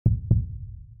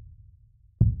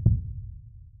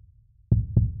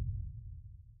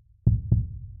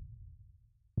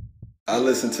I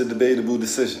listen to Debatable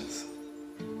Decisions.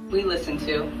 We listen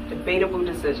to Debatable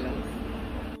Decisions.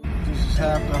 This is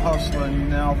Half the Hustler, and you're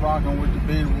now rocking with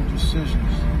Debatable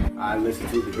Decisions. I listen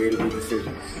to Debatable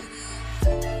Decisions.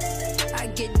 I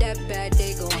get that bad,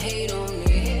 they gon' hate on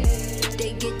me.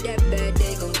 They get that bad,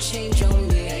 they gon' change on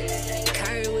me.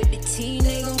 Kyrie with the team,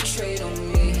 they gon' trade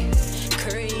on me.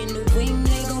 Curry in the wing,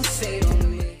 they gon' fade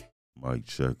on me. Mic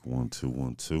check 1 2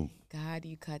 1 2. God,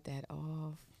 you cut that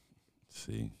off.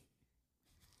 See,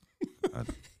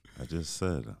 I just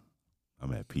said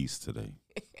I'm at peace today.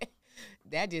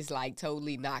 That just like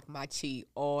totally knocked my cheek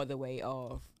all the way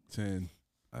off. 10.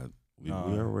 We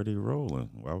already rolling.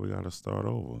 Why we gotta start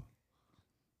over?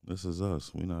 This is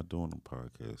us. We not doing a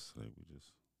podcast today.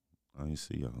 I ain't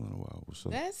see y'all in a while. What's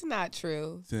up? That's not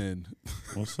true. 10.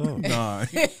 What's up? 9.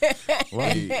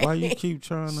 Why you keep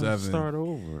trying to 7. start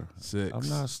over? 6. I'm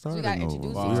not starting gotta over.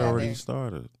 introduce We each already other.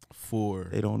 started. 4.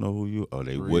 They don't know who you are.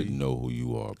 They 3, wouldn't know who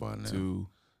you are by now. 2.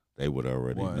 They would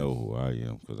already 1. know who I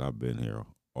am because I've been here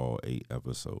all 8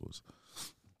 episodes.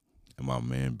 And my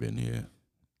man been here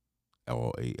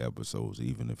all 8 episodes,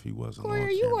 even if he wasn't Corey, on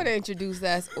are you camera. going to introduce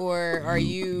us, or are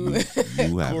you?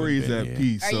 You haven't Corey's been at here.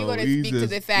 peace. Are you so going to he's speak to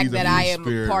just- the fact he's a that I free am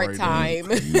spirit part right now.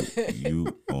 time?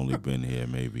 You only been here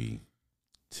maybe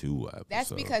 2 episodes.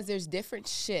 That's because there's different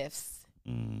shifts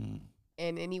Mm,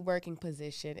 in any working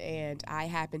position, and I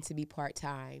happen to be part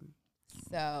time.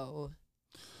 So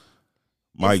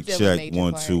mic still a check major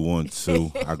 1 part. 2 1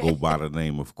 2. I go by the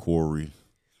name of Corey.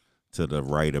 To the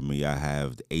right of me, I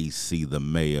have AC the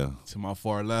mayor. To my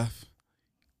far left,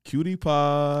 Cutie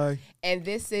Pie. And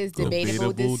this is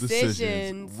Debatable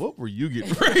Decisions. What were you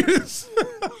getting ready to say?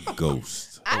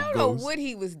 Ghost. I don't know Ghost. what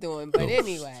he was doing, but Ghost.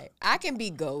 anyway, I can be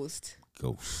Ghost.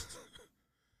 Ghost.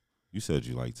 You said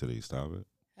you like today's topic.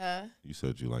 Huh? You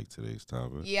said you like today's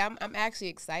topic. Yeah, I'm actually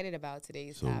excited about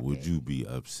today's So topic. would you be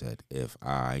upset if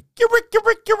I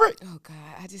Oh God,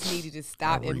 I just need you to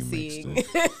stop I remixed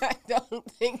emceeing. I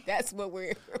don't think that's what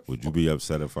we're. would you be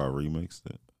upset if I remixed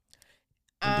it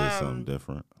and did something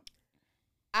different?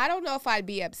 I don't know if I'd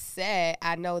be upset.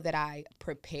 I know that I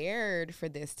prepared for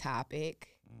this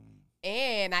topic,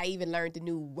 and I even learned a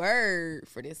new word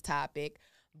for this topic.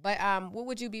 But what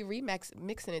would you be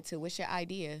mixing it to? What's your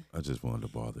idea? I just wanted to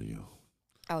bother you.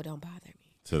 Oh, don't bother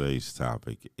me. Today's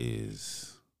topic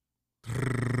is. Go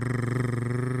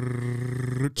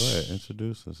ahead,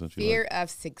 introduce us. Since you Fear of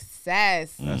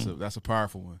success. That's a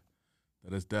powerful one.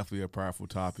 That is definitely a powerful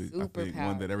topic. Super I think one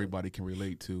powerful. that everybody can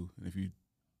relate to. And if you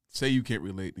say you can't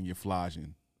relate, then you're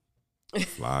flogging.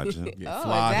 Flogging. Yeah, Oh,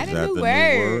 flogging. is Is that that a new the new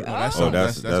word? word? No, that's Oh. old.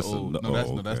 that's That's a- old. oh, No, that's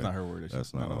okay. not her word.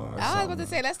 That's not no, ours. that's I was not about to her.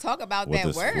 say, let's talk about What that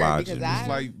does word flogging because It's I.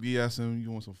 like BSing.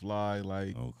 You want some fly,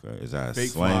 like Okay. Is that a Fake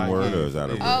slang fly, word or yeah. is that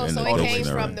a Yeah. Oh, in so the it came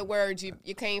dictionary? from the word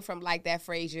you came from like that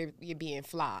phrase you're being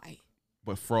fly.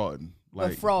 but frauding.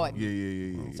 Like frauding.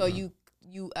 Yeah. So you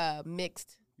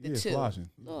mixed the yeah, two. flogging.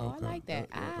 Oh, Okay. I like that.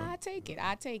 I take it.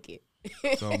 I take it.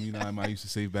 So I used to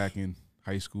say back in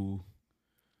high school.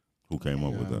 Who came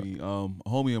up You know with what I that? mean? A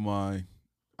homie of mine,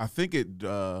 I think it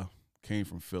came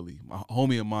from Philly. My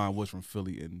homie of mine was from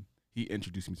Philly, and he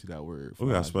introduced me to that word. We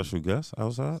got a flogging. special guest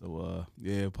outside. So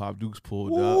yeah, Pop Dukes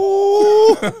pulled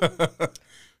up.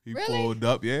 He Really? pulled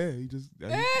up. Yeah, he just. Look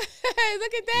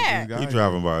at that. He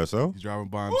driving by himself. He's driving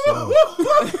by himself.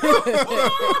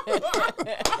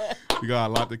 We got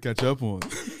a lot to catch up on.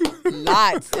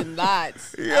 Lots and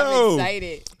lots. Yo. I'm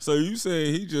excited. So you said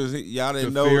y'all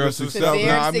didn't The know fear this of was success. The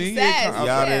fear of happening. success. Y'all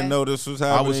Yeah. didn't know this was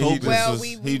happening. was He hoping. just Well, was,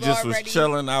 we've he just was already-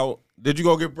 chilling out. Did you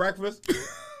go get breakfast?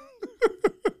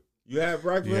 You had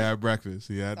breakfast? He had breakfast.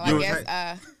 He had. So You I was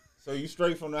guess So you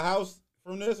straight from the house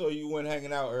from this, or you went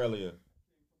hanging out earlier?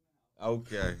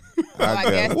 Okay. I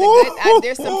guess the Woo! good,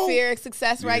 there's some fear of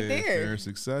success right Yeah, there. fear of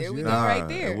success. There we yeah. go. Nah, right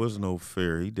there. it was no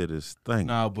fear. He did his thing.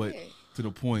 Nah, but Yeah. to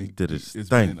the point, did his it's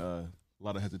thing. been a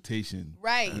lot of hesitation.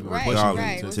 Right, And right, pushing him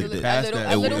right. to It was get a little, past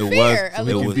that. a little It was- fear. so A he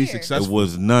little could be fear. successful. It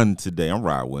was none today. I'm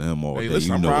riding with him all Hey, day. listen,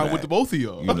 You I'm know riding that. with the both of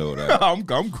y'all. You know that.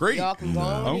 I'm great. Y'all can go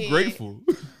on I'm ahead grateful.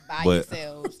 by But-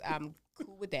 yourselves. I'm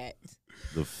cool with that.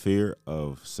 The fear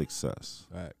of success.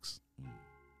 Facts.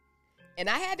 And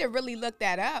I had to really look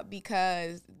that up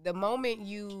because the moment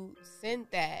you sent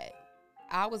that,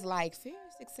 I was like, fear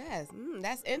of success.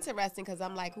 That's interesting because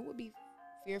I'm like, who would be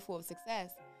fearful of success?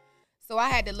 So I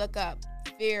had to look up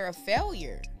fear of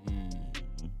failure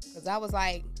because I was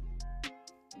like,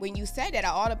 when you said that, I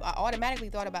automatically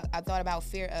thought about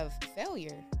fear of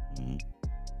failure. Mhm.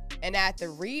 And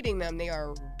after reading them, they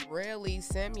are really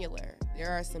similar.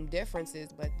 There are some differences,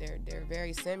 but they're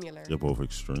very similar. They're both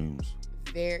extremes.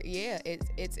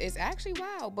 It's actually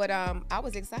wild. But I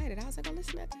was excited. I was like, oh,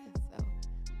 listen to this.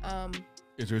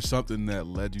 So Is there something that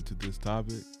led you to this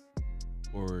topic,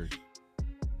 or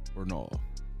no?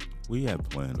 We had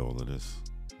planned all of this.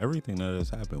 Everything that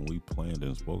has happened, we planned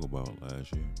and spoke about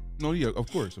last year. No, yeah,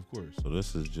 of course. So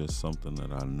this is just something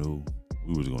that I knew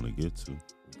we was going to get to.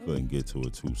 We couldn't get to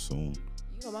it too soon.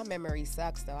 You know, my memory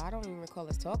sucks, though. I don't even recall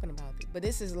us talking about it. But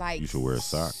this is like You should wear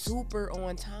socks. super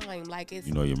on time. Like it's.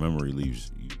 You know, your memory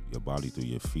leaves your body through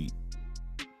your feet.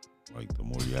 Like the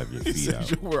more you have your feet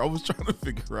out. I was trying to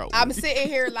figure out. I'm sitting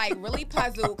here like really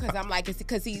puzzled because I'm like,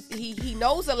 because he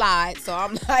knows a lot. So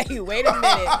I'm like, wait a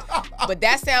minute. But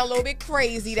that sounds a little bit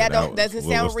crazy. So Doesn't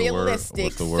sound realistic.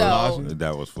 What's the word? So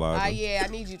That was flogging. yeah,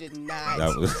 I need you to not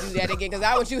That was- do that again because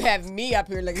I want you to have me up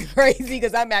here looking crazy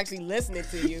because I'm actually listening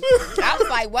to you. I was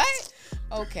like, what?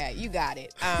 Okay, you got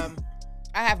it. I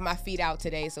have my feet out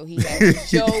today, so he has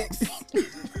jokes.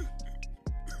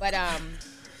 But I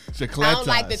don't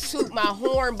like to toot my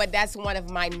horn, but that's one of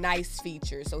my nice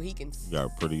features, so he can You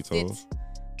got pretty sit toes.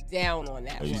 down on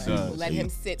that AC, one. Let him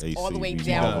sit all the way ACB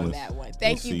down on marvelous. that one.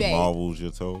 Thank you, AC babe. marvels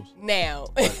your toes. Now,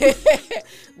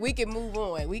 we can move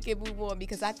on. We can move on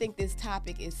because I think this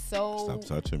topic is so Stop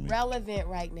touching me. relevant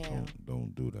right now.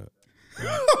 Don't do that.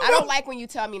 I don't like when you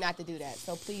tell me not to do that,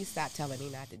 so please stop telling me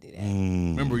not to do that.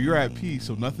 Remember, you're at peace,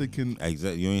 so nothing can.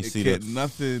 Exactly. You ain't see can't that.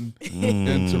 Nothing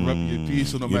interrupt your peace.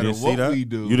 So no You matter didn't see what that? we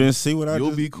do, You didn't see what I you'll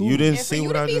just. be cool. You didn't And for see you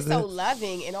what to I be just so did.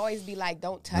 loving and always be like,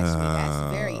 "Don't touch me,"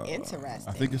 that's very interesting.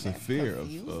 I think it's a That's fear of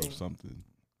confusing. something.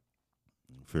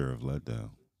 Fear of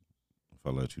letdown. If I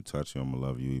let you touch you, I'm gonna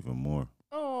love you even more.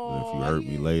 Oh, And if you hurt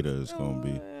me later, it's gonna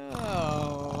be.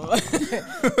 Oh.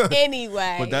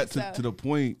 Anyway, But that so- to the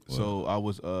point. So I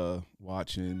was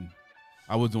watching.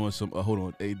 I was doing some. Hold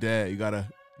on, hey dad, you're a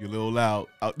little loud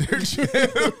out there.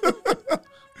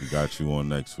 We got you on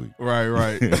next week. Right.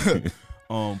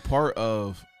 Part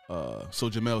of so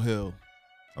Jamel Hill,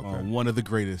 Okay. one of the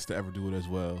greatest to ever do it as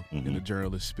well in Mhm. the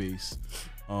journalist space.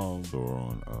 So we're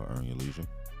on Earn Your Leisure.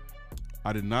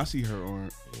 I did not see her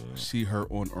on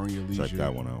Earn Your Leisure. Check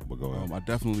that one out. But go ahead. I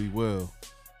definitely will.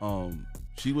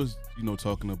 She was,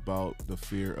 talking about the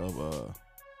fear of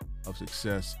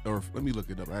success. Or let me look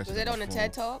it up. was it on the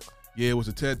TED Talk? Yeah, it was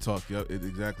a TED Talk. Yep, it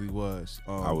exactly was.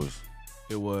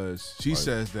 It was. She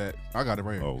says that I got it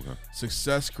right here. Oh, okay.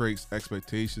 Success creates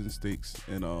expectations, stakes,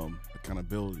 and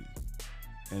accountability,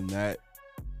 and that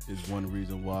is one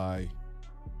reason why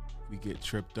we get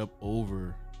tripped up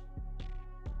over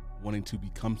wanting to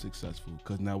become successful,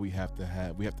 because now we have to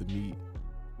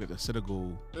set a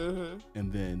goal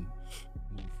and then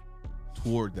move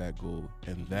toward that goal,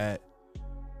 and that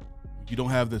you don't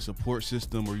have the support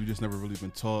system, or you just never really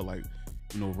been taught. Like,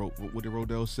 what did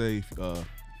Rodell say? If you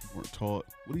weren't taught,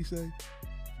 what did he say?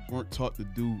 If you weren't taught to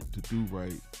do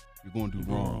right, you're going to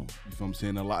do wrong. You feel what I'm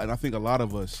saying? A lot, and I think a lot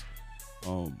of us,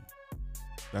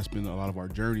 that's been a lot of our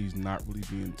journeys, not really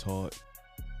being taught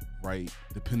right,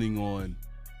 depending on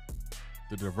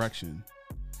the direction.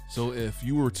 So if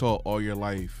you were taught all your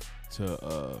life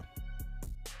to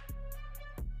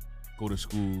go to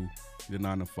school, get a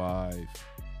 9-to-5,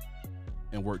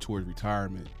 and work towards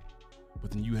retirement,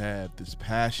 but then you have this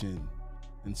passion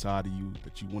inside of you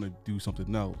that you want to do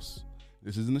something else.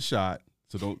 This isn't a shot,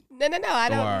 so don't. No. I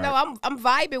don't. Right. No, I'm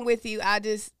vibing with you.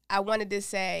 I wanted to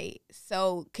say,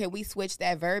 so can we switch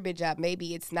that verbiage up?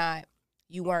 Maybe it's not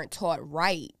you weren't taught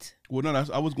right. Well, no,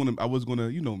 I was gonna.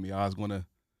 You know me. I was gonna.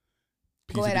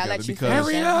 Go ahead. I'll let you because, finish.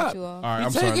 Hurry I'll up. cut you off. All right,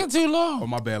 I'm taking sorry. too long. Oh,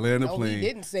 my bad. Land the No, plane. he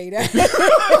didn't say that.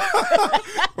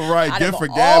 Right, Out get of for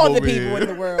Gab all the over people here. in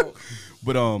the world.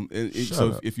 But Shut so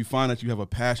up. if you find that you have a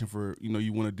passion for,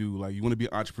 you want to do, like, you want to be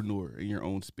an entrepreneur in your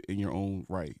own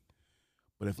right,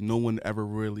 but if no one ever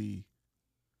really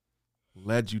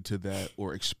led you to that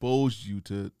or exposed you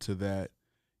to that,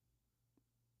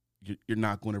 you're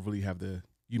not going to really have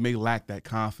you may lack that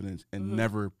confidence and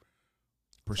never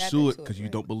pursue it into it, because you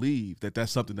right. don't believe that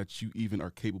that's something that you even are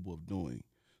capable of doing.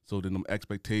 So then them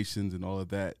expectations and all of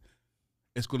that,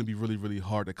 it's going to be really, really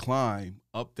hard to climb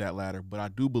up that ladder. But I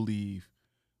do believe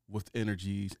with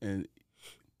energies, and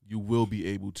you will be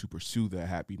able to pursue that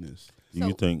happiness. Do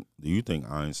you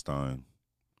think Einstein,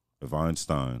 if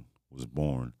Einstein was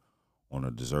born on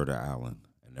a deserted island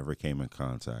and never came in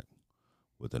contact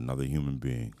with another human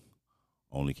being,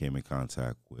 only came in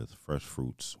contact with fresh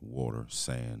fruits, water,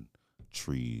 sand,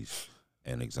 trees,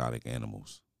 and exotic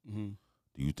animals, Mm-hmm.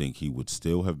 do you think he would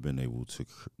still have been able to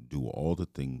do all the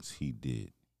things he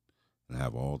did and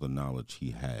have all the knowledge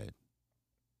he had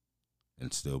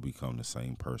and still become the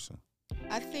same person?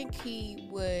 I think he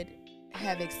would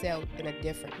have excelled in a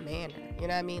different manner. You know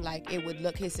what I mean? Like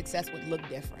his success would look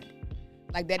different.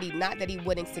 Like not that he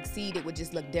wouldn't succeed, it would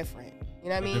just look different. You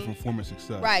know what I mean? Different form of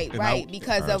success. Right, And right.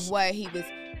 Because of Yes. what he was.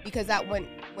 because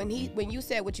when you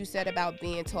said what you said about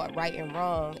being taught right and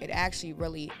wrong, it actually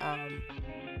really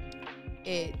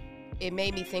it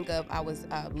made me think of, I was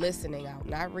listening out,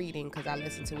 not reading, because I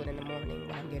listen to it in the morning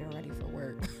when I'm getting ready for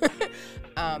work.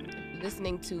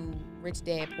 Listening to Rich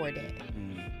Dad Poor Dad.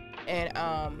 And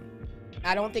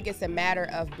I don't think it's a matter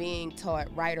of being taught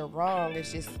right or wrong.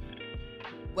 It's just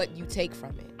what you take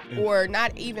from it. Or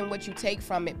not even what you take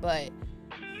from it, but,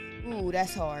 ooh,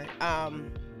 that's hard. I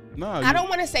don't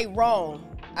want to say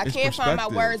wrong. I can't find my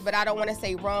words, but I don't want to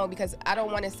say wrong, because I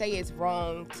don't want to say it's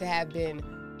wrong to have been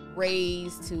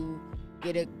raised to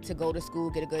go to school,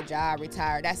 get a good job,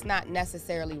 retire. That's not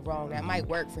necessarily wrong. That might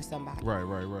work for somebody.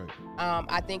 Right.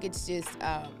 I think it's just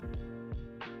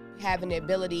having the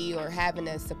ability or having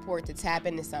the support to tap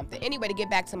into something. Anyway, to get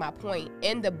back to my point,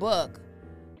 in the book,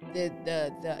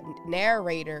 the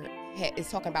narrator is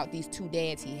talking about these two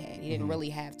dads he had. He didn't really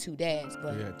have two dads,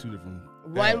 but he had two different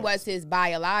dads. One was his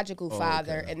biological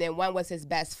father, and then one was his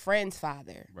best friend's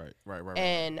father. Right.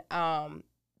 And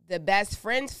the best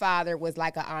friend's father was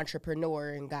like an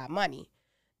entrepreneur and got money.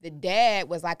 The dad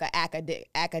was like an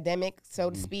academic, so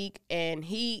to speak, and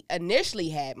he initially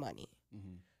had money.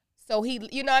 So he,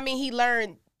 you know what I mean? He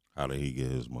learned. How did he get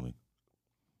his money?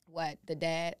 What, the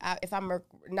dad? If I'm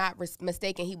not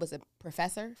mistaken, he was a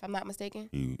professor, if I'm not mistaken.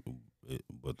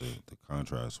 But the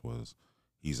contrast was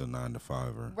he's a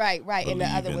 9-to-5er. Right. And the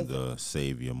other was the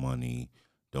save your money,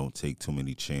 don't take too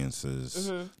many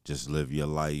chances, just live your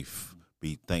life,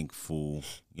 be thankful.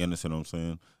 You understand what I'm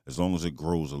saying? As long as it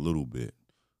grows a little bit,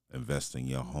 invest in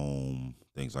your home,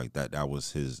 things like that. That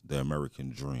was the American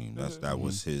dream. That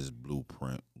was his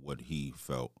blueprint, what he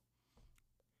felt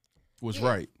was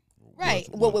right. Right.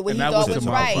 What he thought was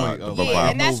right.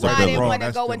 And that's why I didn't want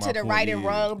to go into the right and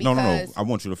wrong, because... No. I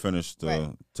want you to finish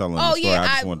telling the story. I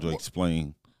just wanted to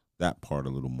explain that part a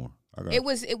little more. It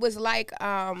was like,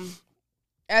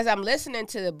 as I'm listening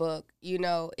to the book, you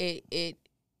know, it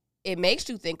makes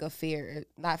you think of fear,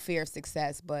 not fear of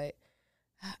success, but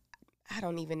I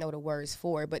don't even know the words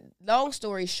for it. But long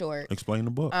story short... Explain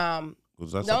the book. Long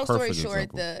story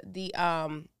short,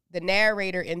 example. the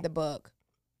narrator in the book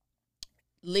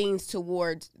leans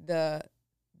towards the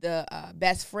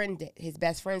best friend, his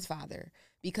best friend's father,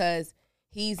 because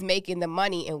he's making the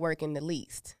money and working the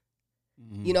least.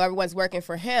 You know, everyone's working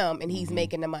for him and he's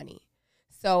making the money.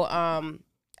 So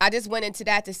I just went into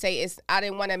that to say I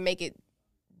didn't want to make it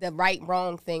the right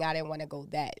wrong thing. I didn't want to go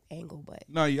that angle, but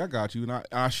no, I got you. And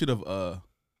I should have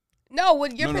no,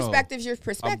 with your perspective's your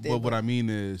perspective. But what I mean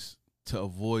is, to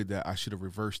avoid that, I should have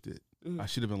reversed it. I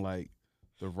should have been like,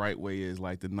 the right way is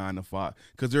like the 9-to-5,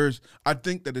 because I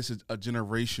think that this is a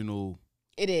generational.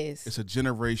 It is. It's a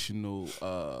generational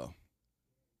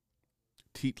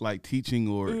teaching,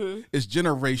 or it's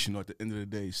generational at the end of the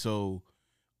day. So,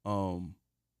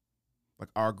 like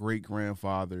our great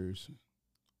grandfathers,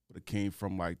 that came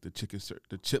from like the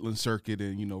Chitlin circuit,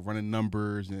 and running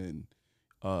numbers and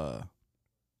the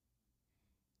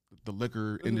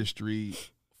liquor industry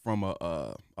from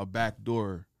a back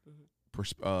door.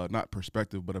 Not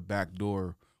perspective, but a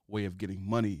backdoor way of getting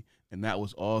money, and that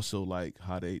was also like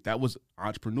that was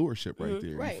entrepreneurship right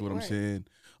there. You feel what I'm saying?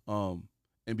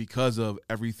 And because of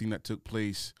everything that took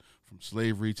place from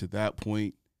slavery to that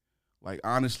point, like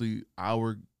honestly,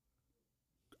 our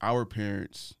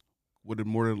parents would have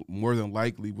more than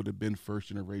likely would have been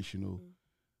first generational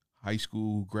high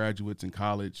school graduates in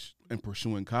college and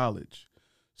pursuing college.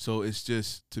 So it's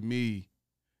just, to me,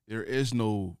 there is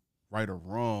no right or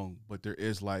wrong, but there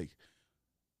is like,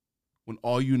 when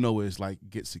all you know is like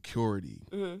get security,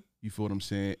 you feel what I'm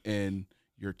saying? And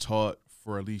you're taught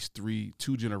for at least 2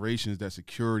 generations that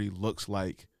security looks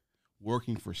like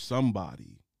working for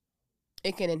somebody.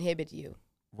 It can inhibit you.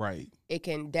 Right. It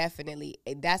can definitely.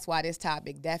 That's why this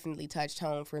topic definitely touched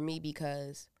home for me,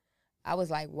 because I was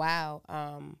like, wow,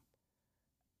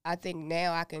 I think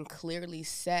now I can clearly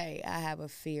say I have a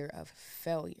fear of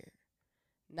failure.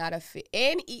 Not a fear,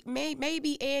 and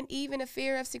maybe even a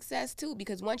fear of success too,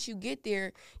 because once you get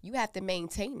there, you have to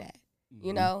maintain that,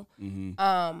 you know.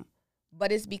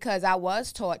 But it's because I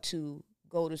was taught to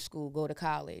go to school, go to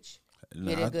college,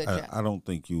 get a good job. I don't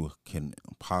think you can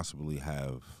possibly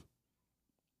have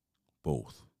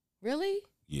both. Really?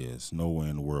 Yes, nowhere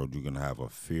in the world you're gonna have a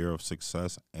fear of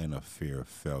success and a fear of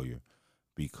failure,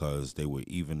 because they would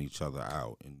even each other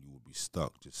out, and you would be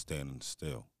stuck just standing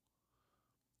still.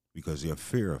 Because your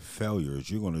fear of failure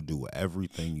is you're going to do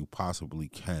everything you possibly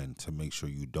can to make sure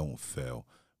you don't fail.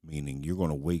 Meaning you're going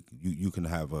to you can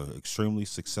have an extremely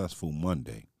successful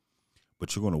Monday,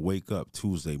 but you're going to wake up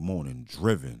Tuesday morning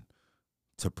driven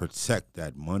to protect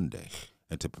that Monday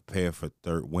and to prepare for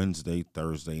Wednesday,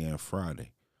 Thursday, and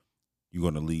Friday. You're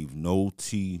going to leave no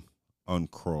T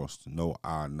uncrossed, no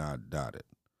I not dotted.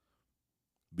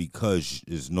 Because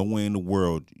there's no way in the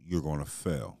world you're going to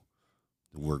fail.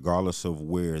 Regardless of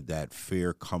where that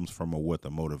fear comes from or what the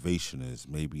motivation is.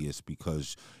 Maybe it's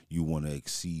because you want to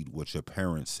exceed what your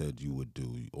parents said you would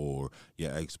do, or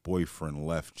your ex-boyfriend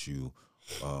left you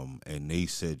and they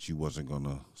said you wasn't going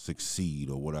to succeed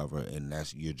or whatever, and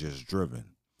that's you're just driven.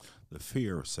 The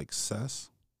fear of success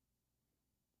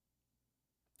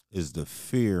is the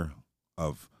fear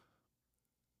of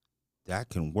that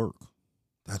can work.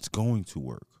 That's going to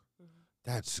work.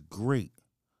 That's great.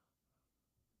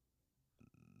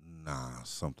 Nah,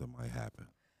 something might happen.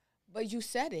 But you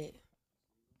said it.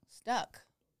 Stuck.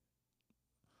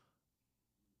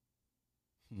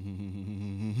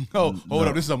 Oh, hold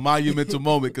up. This is a monumental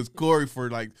moment because Corey, for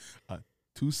like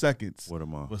 2 seconds, What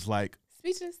am I? was like,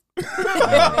 Speechless.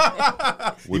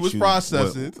 he was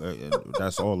processing.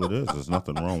 That's all it is. There's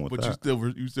nothing wrong with But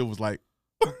that. you still was like,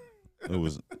 It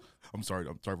was I'm sorry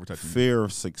for touching you. fear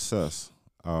of success.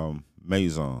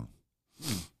 Maison.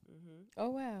 Oh,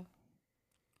 wow.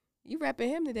 You repping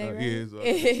him today, right? He is.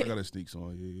 I got a sneaks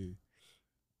on. Yeah.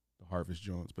 The Harvest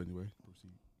Jones. But anyway,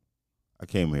 proceed. I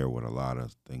came here with a lot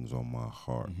of things on my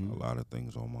heart, Mhm. a lot of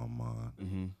things on my mind,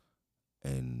 Mm-hmm.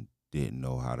 and didn't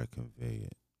know how to convey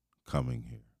it coming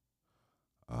here.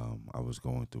 I was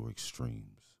going through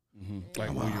extremes. Mm-hmm. Like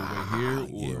I'm on your way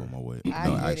here? Yeah, Or? on my way. I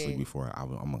No, get actually, it. before I'm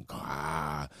gonna go.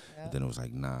 Yep. And then it was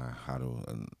like, nah, how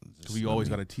to? Because we always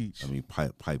got to teach. Let me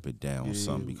pipe it down Yeah,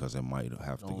 some yeah. because it might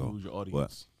have to Don't go. lose your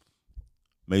audience.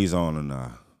 Maison and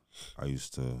I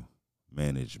used to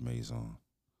manage Maison,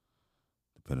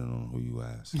 depending on who you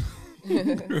ask.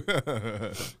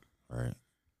 Right,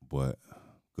 but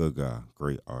good guy,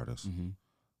 great artist.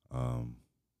 Mm-hmm.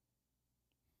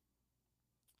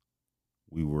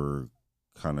 We were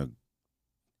kind of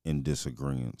in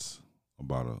disagreements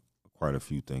about quite a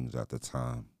few things at the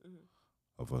time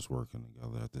of us working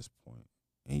together at this point.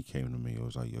 And he came to me, it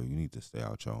was like, yo, you need to stay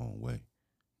out your own way.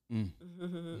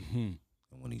 Mm-hmm. And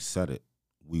when he said it,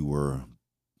 we were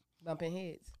Bumping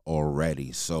heads.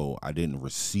 already, so I didn't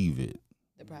receive it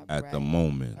The problem, at the right.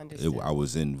 moment. Understood. I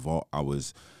was involved. I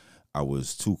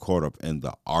was too caught up in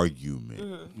the argument.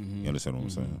 Mm-hmm. You understand what I'm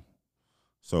saying?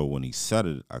 So when he said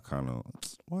it, I kind of,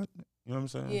 what? You know what I'm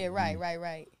saying? Yeah,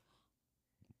 right.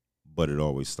 But it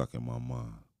always stuck in my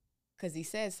mind. Because he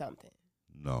said something.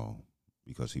 No,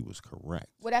 because he was correct.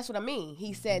 Well, that's what I mean.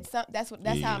 He said something. That's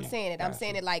how I'm Yeah, saying it. I'm got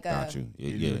saying you. it like Got you.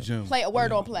 Yeah. Yeah. play a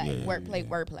word Yeah, on play. yeah, Wordplay, yeah.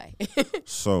 wordplay.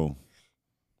 So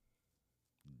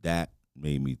that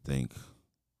made me think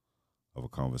of a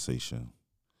conversation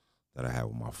that I had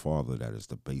with my father that is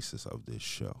the basis of this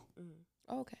show.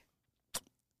 Okay.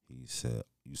 He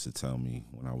used to tell me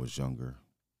when I was younger,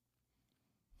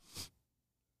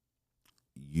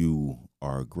 you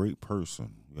are a great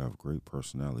person. You have a great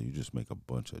personality. You just make a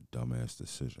bunch of dumbass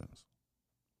decisions.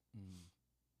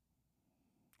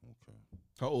 Okay.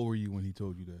 How old were you when he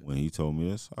told you that? When he told me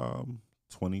this,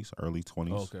 20s, early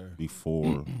 20s. Okay.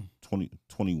 Before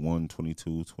 21,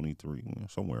 22, 23,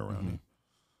 somewhere around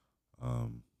there.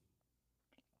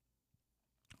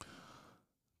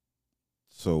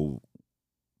 So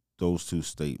those two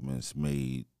statements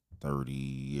made 30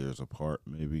 years apart,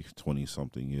 maybe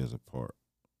 20-something years apart.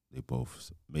 They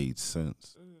both made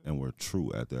sense and were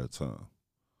true at that time.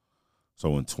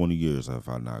 So in 20 years, have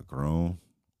I not grown,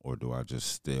 or do I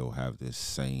just still have this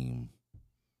same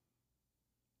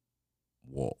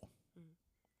wall?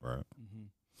 Right? Mm-hmm.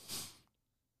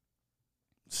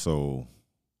 So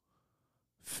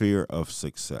fear of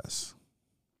success.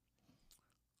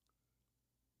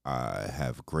 I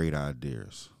have great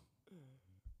ideas.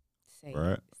 Say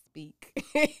Right. it. Speak.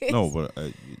 No, but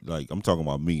like I'm talking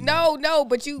about me. No,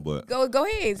 but you But go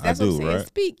ahead. I That's what I'm do, saying. right?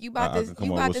 Speak. You about I to can come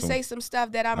you up about with to some- say some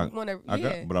stuff that I'm gonna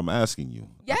But I'm asking you.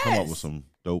 I come up with Yes. some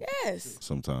dope Yes.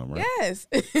 sometime, right? Yes.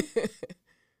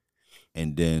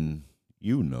 And then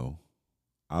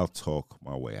I'll talk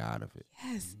my way out of it.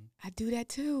 Yes. I do that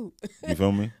too. You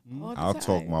feel me? All the I'll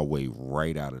talk time. my way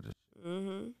right out of it.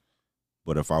 Mm-hmm.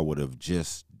 But if I would have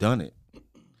just done it,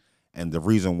 and the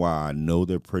reason why I know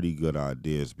they're pretty good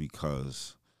ideas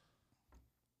because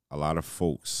a lot of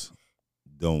folks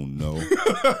don't know,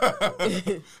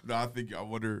 No, I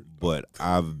wonder. but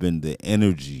I've been the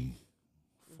energy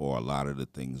for a lot of the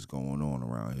things going on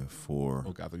around here for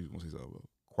Okay, I thought you were going to say something.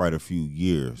 quite a few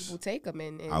years. People take them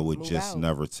and I would move just out.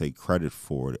 never take credit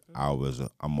for it.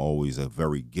 I'm always a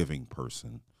very giving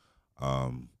person.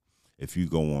 If you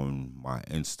go on my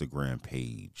Instagram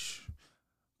page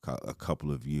a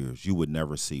couple of years, you would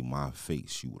never see my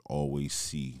face. You would always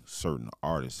see certain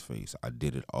artists' face. I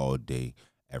did it all day,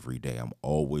 every day.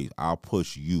 I'll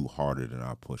push you harder than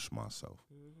I push myself.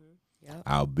 Yep.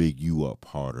 I'll big you up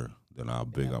harder than I'll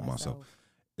big up myself.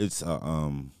 It's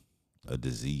a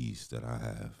disease that I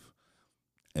have,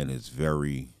 and it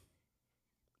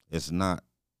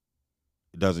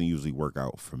doesn't usually work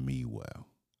out for me well.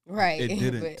 Right. It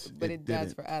didn't. but it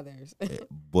does for others.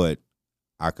 But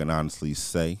I can honestly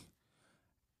say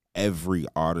every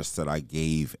artist that I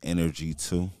gave energy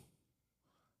to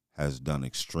has done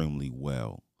extremely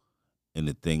well, and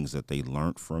the things that they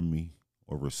learned from me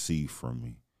or received from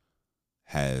me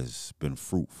has been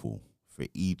fruitful for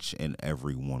each and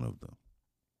every one of them.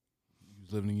 You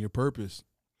was living in your purpose,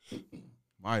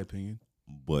 my opinion.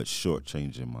 But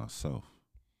shortchanging myself,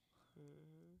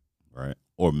 right?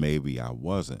 Or maybe I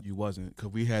wasn't. You wasn't,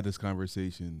 because we had this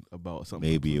conversation about something.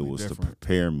 Maybe it was different. to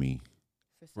prepare me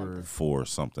For for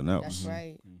something else. That's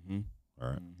right. Mm-hmm. All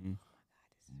right. Mm-hmm.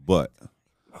 But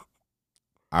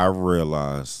I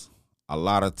realized a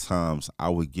lot of times I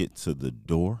would get to the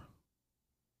door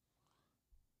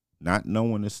not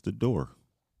knowing it's the door.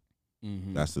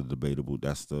 Mm-hmm. That's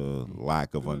the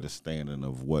lack of understanding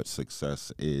of what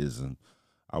success is. And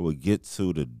I would get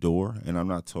to the door, and I'm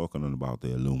not talking about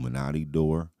the Illuminati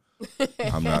door.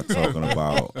 I'm not talking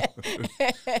about,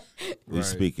 we're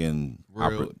speaking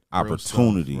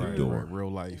opportunity real door. Right,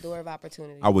 real life. Door of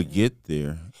opportunity. I would get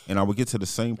there, and I would get to the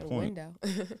same The point, window.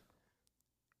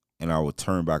 and I would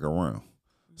turn back around.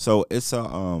 So it's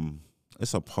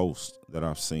a post that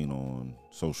I've seen on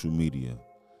social media.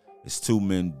 It's two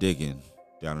men digging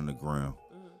down in the ground.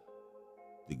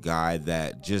 The guy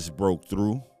that just broke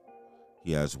through,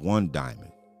 he has one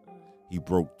diamond. He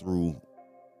broke through,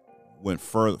 went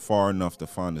far enough to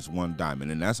find this one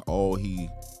diamond, and that's all he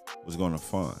was going to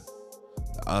find.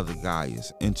 The other guy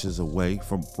is inches away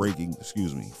from breaking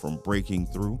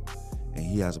through, and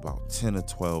he has about 10 or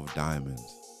 12 diamonds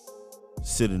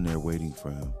sitting there waiting for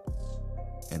him.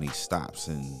 And he stops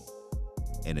and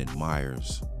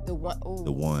admires the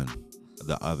one.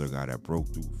 The other guy that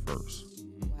broke through first.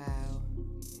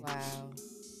 Wow.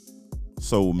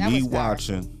 So That me was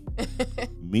powerful.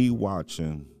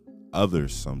 watching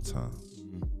others sometimes,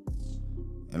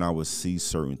 and I would see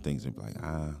certain things and be like,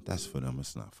 that's for them,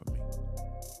 it's not for me.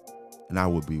 And I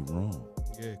would be wrong.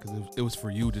 Yeah, because it was for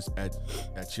you, just at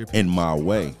your In my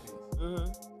way.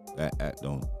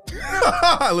 Don't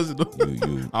listen.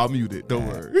 you I'll mute it. Don't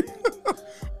worry.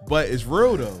 But it's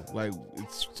real though. Like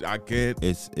I get.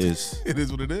 it's It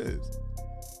is what it is.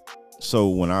 So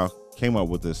when I came up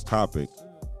with this topic,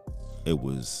 it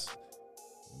was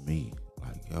me.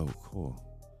 Like, yo, cool.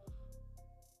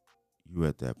 You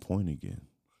at that point again.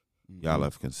 Y'all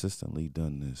have consistently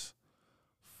done this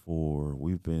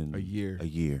we've been A year. A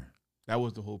year. That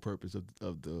was the whole purpose of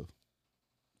the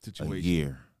situation. A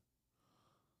year.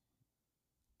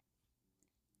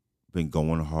 Been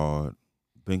going hard,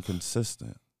 been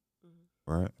consistent,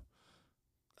 right?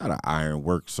 Gotta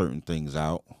work certain things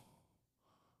out,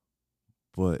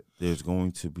 but there's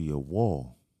going to be a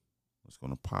wall that's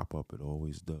going to pop up. It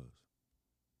always does.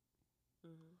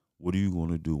 What are you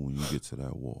going to do when you get to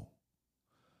that wall?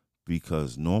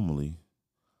 Because normally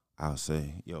I'll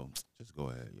say, yo, just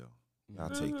go ahead, yo. I'll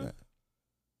take that.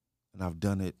 And I've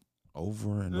done it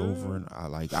over and over, and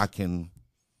I can,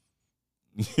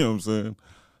 you know what I'm saying?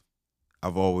 I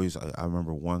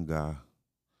remember one guy,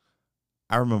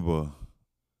 I remember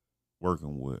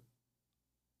working with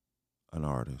an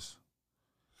artist,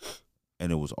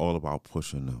 and it was all about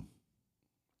pushing them.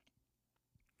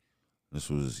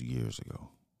 This was years ago.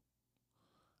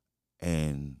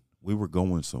 And we were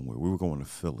going somewhere. We were going to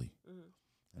Philly.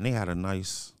 And they had a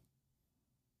nice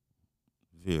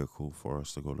vehicle for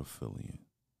us to go to Philly in.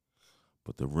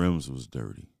 But the rims was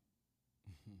dirty.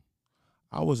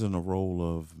 I was in a role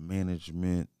of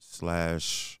management /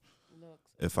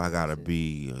 if I gotta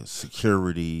be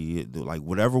security, like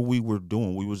whatever we were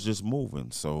doing, we was just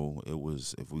moving. So it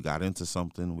was, if we got into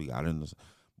something, we got into,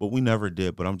 but we never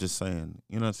did. But I'm just saying,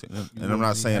 you know what I'm saying? And I'm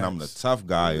not saying I'm the tough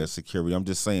guy at security. I'm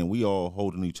just saying we all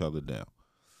holding each other down.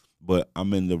 But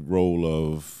I'm in the role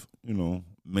of,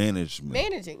 management.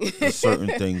 Managing. There's certain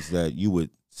things that you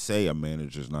would say a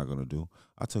manager's not gonna do.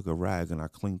 I took a rag and I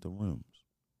cleaned the rims.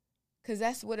 Because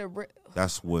that's what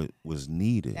That's what was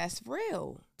needed. That's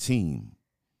real. Team.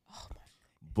 Oh my.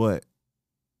 But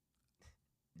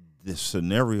the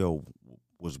scenario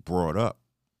was brought up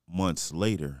months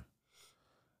later,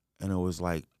 and it was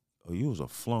like, oh, you was a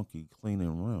flunky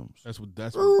cleaning rims. That's what.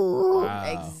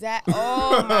 Wow. Exactly.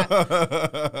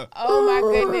 Oh my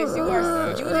goodness.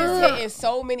 You just hitting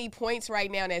so many points right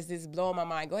now that's just blowing my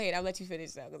mind. Go ahead. I'll let you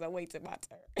finish though, because I wait till my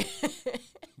turn.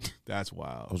 That's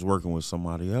wild. I was working with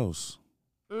somebody else.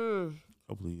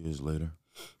 couple of years later.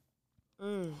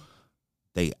 Mm.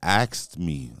 They asked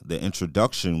me, the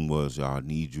introduction was, y'all, I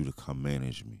need you to come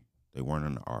manage me. They weren't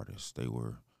an artist. They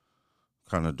were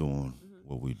kind of doing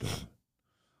what we doing.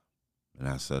 And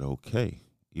I said, okay.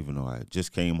 Even though I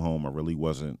just came home, I really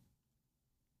wasn't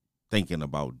thinking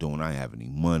about doing, I didn't have any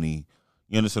money.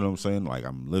 You understand what I'm saying? Like,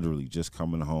 I'm literally just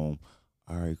coming home.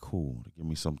 All right, cool. Give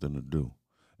me something to do.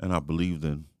 And I believed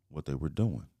in what they were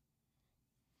doing.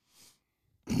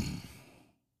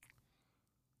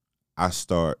 I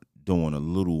start doing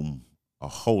a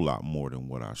whole lot more than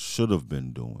what I should have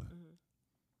been doing.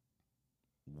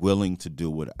 Willing to do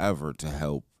whatever to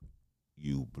help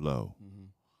you blow.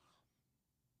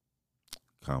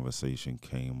 Conversation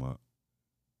came up,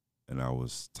 and I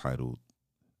was titled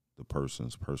the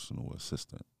person's personal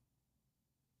assistant.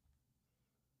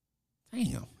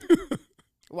 Damn.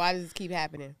 Why does this keep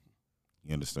happening?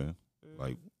 You understand?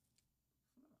 Like,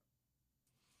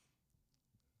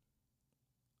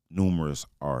 numerous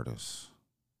artists.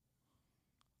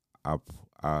 I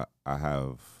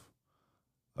have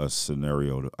a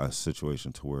scenario, a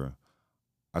situation to where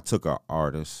I took an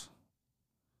artist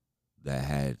that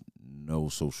had no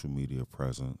social media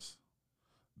presence,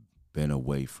 been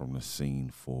away from the scene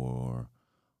for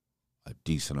a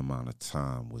decent amount of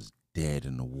time, was dead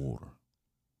in the water.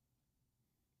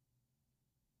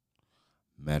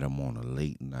 Met him on a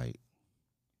late night,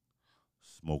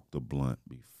 smoked a blunt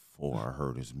before I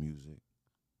heard his music.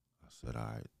 I said, all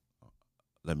right,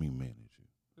 let me manage you.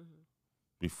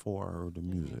 Before I heard the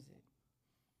music.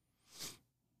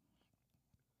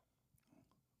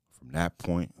 From that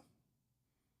point,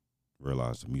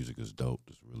 realized the music is dope.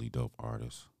 This really dope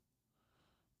artist.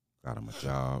 Got him a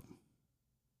job.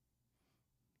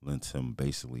 Lent him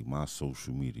basically my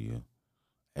social media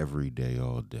every day,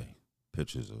 all day.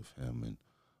 Pictures of him and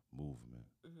movement.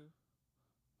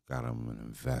 Got him an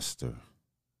investor.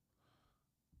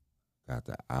 Got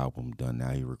the album done. Now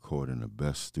he recording the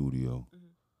best studio.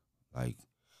 Like,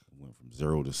 went from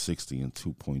 0 to 60 in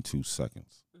 2.2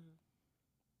 seconds.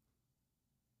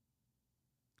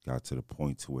 Got to the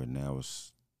point to where now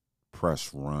it's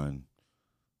press run.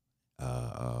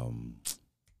 What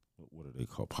do they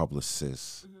call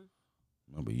publicists?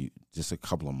 Remember, just a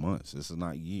couple of months. This is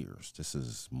not years. This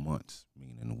is months,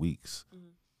 meaning weeks.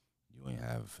 You ain't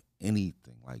have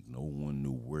anything. Like, no one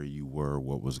knew where you were,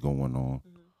 what was going on.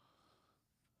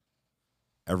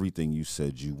 Everything you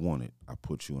said you wanted, I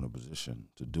put you in a position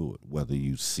to do it. Whether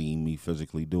you seen me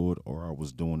physically do it or I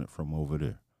was doing it from over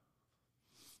there.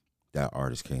 That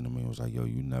artist came to me and was like, yo,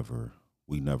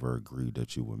 we never agreed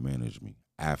that you would manage me.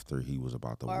 After he was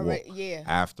about to walk. Yeah.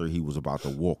 After he was about to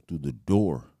walk through the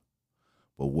door.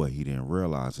 But what he didn't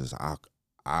realize is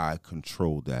I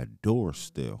controlled that door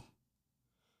still.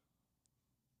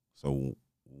 So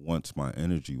once my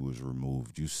energy was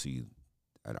removed, you see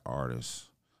that artist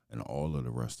and all of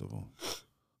the rest of them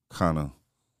kind of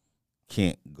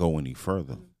can't go any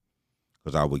further.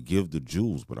 Because I would give the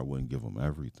jewels, but I wouldn't give them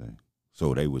everything.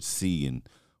 So they would see, and,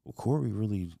 well, Corey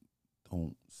really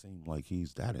don't seem like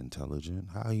he's that intelligent.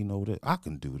 How you know that? I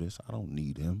can do this. I don't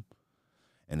need him.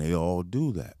 And they all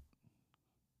do that.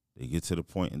 They get to the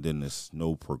point, and then there's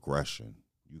no progression.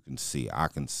 You can see it. I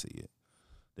can see it.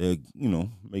 They,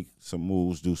 make some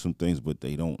moves, do some things, but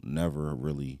they don't never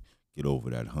really get over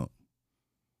that hump.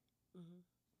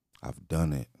 I've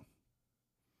done it.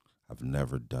 I've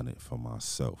never done it for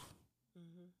myself.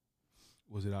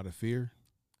 Was it out of fear?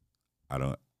 I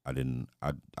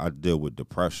deal with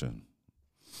depression.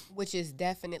 Which is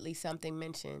definitely something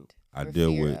mentioned. I for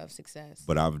deal fear with of success.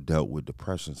 But I've dealt with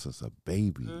depression since a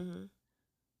baby.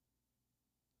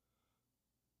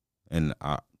 And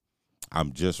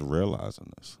I'm just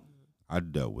realizing this. I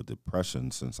dealt with depression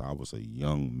since I was a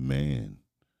young man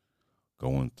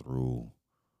going through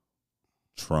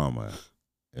trauma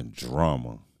and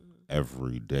drama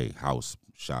every day. House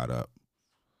shot up.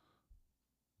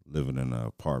 Living in an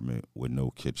apartment with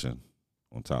no kitchen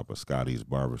on top of Scotty's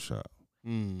barbershop.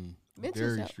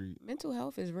 Mental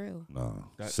health is real. No,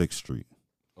 6th Street.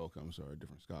 Okay, I'm sorry,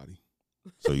 different Scotty.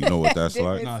 So you know what that's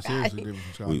like? Nah, seriously,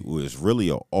 different Scotty. It's really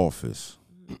an office,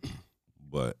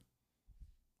 but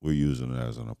we're using it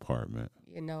as an apartment.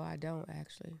 I don't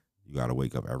actually. You got to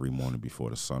wake up every morning before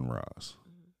the sunrise.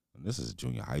 And this is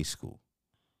junior high school.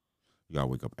 You got to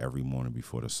wake up every morning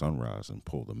before the sunrise and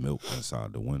pull the milk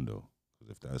inside the window.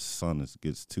 Because if that sun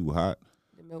gets too hot,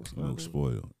 the milk's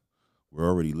spoiled. We're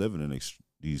already living in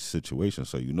these situations,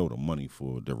 so the money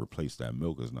to replace that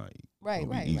milk is not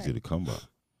easy to come by.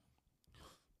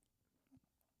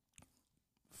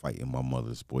 Fighting my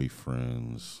mother's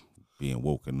boyfriends, being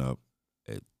woken up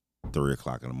at 3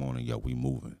 o'clock in the morning, yo, we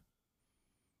moving.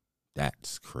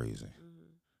 That's crazy.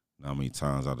 Now, how many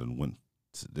times I done went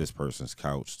to this person's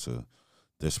couch to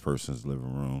this person's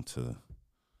living room to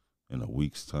in a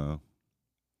week's time.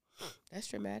 That's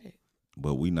dramatic.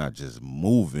 But we not just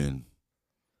moving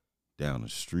down the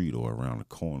street or around the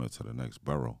corner to the next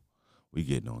borough. We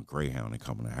getting on Greyhound and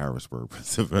coming to Harrisburg,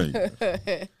 Pennsylvania.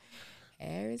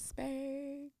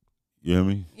 Harrisburg. You hear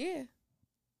me? Yeah.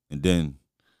 And then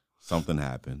something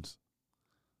happens.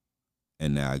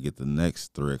 And now I get the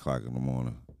next 3 o'clock in the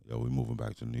morning. Yo, we moving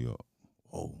back to New York.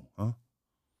 Whoa, huh?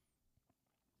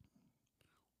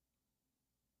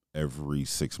 Every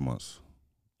 6 months,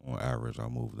 on average, I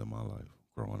moved in my life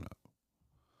growing up.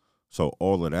 So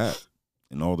all of that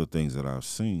and all the things that I've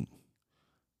seen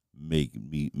made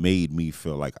me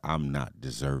feel like I'm not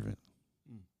deserving.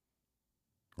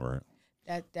 Right.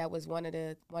 That was one of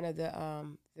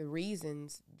the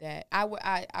reasons that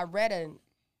I read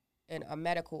a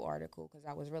medical article because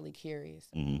I was really curious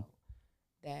about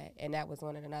that, and that was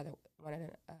another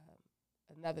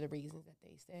of the reasons that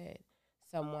they said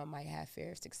someone might have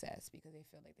fear of success because they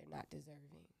feel like they're not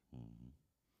deserving.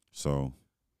 So,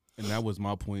 and that was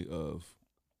my point of,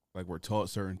 like, we're taught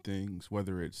certain things,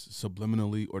 whether it's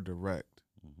subliminally or direct.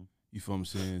 You feel what I'm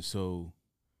saying? So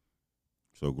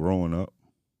growing up,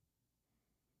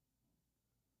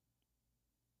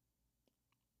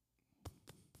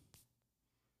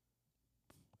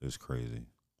 it's crazy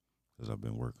because I've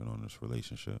been working on this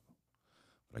relationship.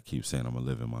 But I keep saying I'm going to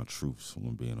live in my truths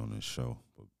when being on this show.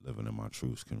 But living in my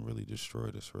truths can really destroy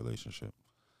this relationship.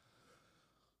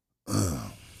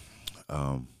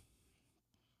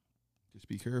 Just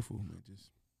be careful, man.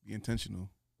 Just be intentional.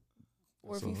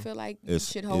 Or if So you feel like you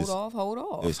should hold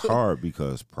off. It's hard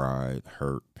because pride,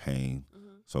 hurt, pain.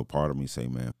 So part of me say,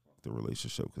 man, fuck the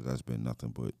relationship because that's been nothing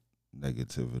but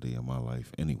negativity in my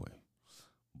life anyway.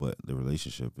 But the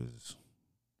relationship is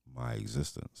my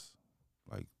existence,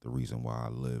 like the reason why I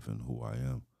live and who I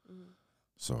am.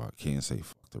 So I can't say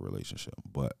fuck the relationship.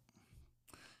 But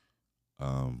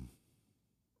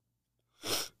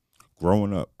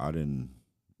growing up, I didn't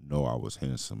know I was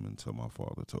handsome until my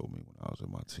father told me when I was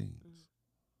in my teens.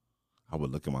 I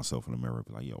would look at myself in the mirror and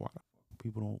be like, yo, why the fuck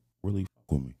people don't really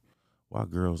fuck with me? Why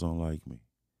girls don't like me?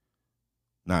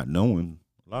 Not knowing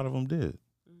a lot of them did.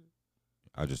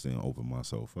 I just didn't open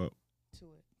myself up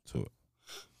to it.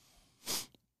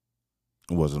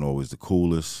 It wasn't always the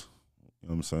coolest, you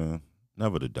know what I'm saying?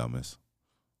 Never the dumbest,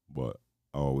 but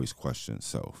I always questioned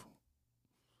self.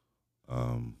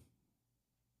 I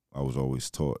was always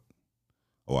told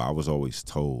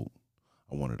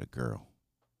I wanted a girl.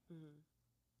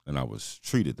 And I was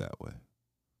treated that way.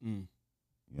 You know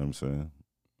what I'm saying?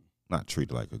 Not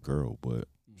treated like a girl, but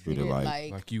treated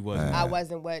like you wasn't. I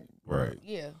wasn't what. Right.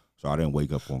 Yeah. So I didn't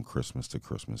wake up on Christmas to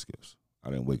Christmas gifts. I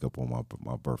didn't wake up on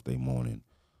my birthday morning.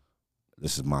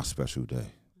 This is my special day.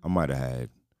 I might have had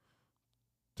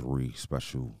 3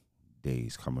 special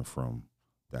days coming from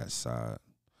that side.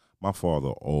 My father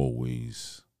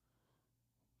always,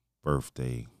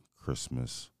 birthday,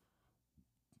 Christmas,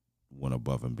 went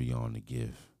above and beyond to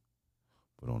give.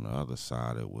 But on the other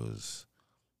side, it was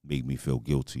made me feel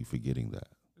guilty for getting that.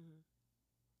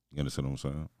 You understand what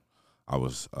I'm saying? I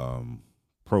was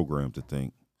programmed to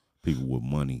think people with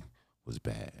money was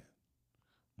bad.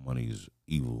 Money is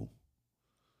evil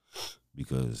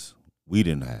because we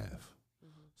didn't have.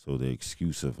 So the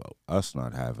excuse of us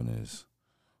not having is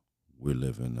we're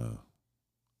living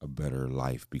a better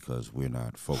life because we're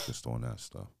not focused on that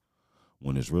stuff.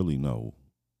 When it's really no,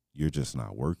 you're just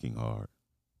not working hard.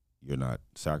 You're not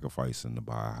sacrificing to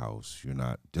buy a house. You're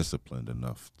not disciplined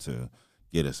enough to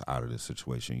get us out of this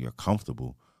situation. You're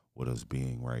comfortable with us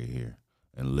being right here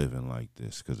and living like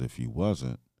this. Because if you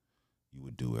wasn't, you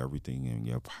would do everything in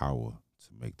your power to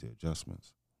make the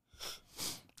adjustments.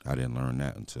 I didn't learn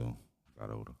that until I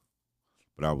got older.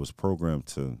 But I was programmed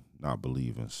to not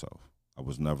believe in self. I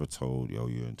was never told, yo,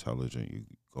 you're intelligent, you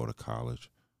go to college.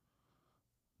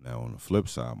 Now, on the flip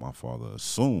side, my father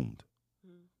assumed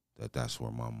that that's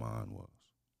where my mind was.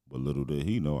 But little did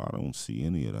he know, I don't see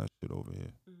any of that shit over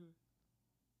here.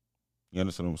 You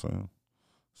understand what I'm saying?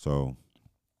 So,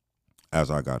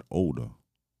 as I got older,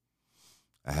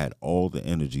 I had all the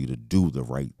energy to do the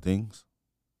right things,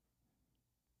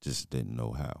 just didn't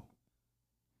know how.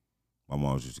 My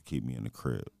mom used to keep me in the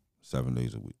crib 7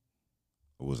 days a week.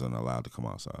 I wasn't allowed to come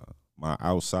outside. My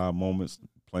outside moments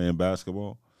playing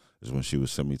basketball is when she would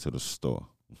send me to the store.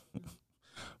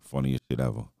 Funniest shit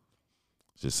ever.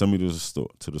 Just send me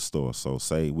to the store. So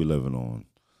say we living on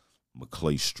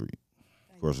McClay Street,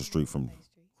 across the street from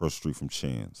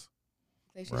Chan's.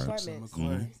 McClay Street Apartments.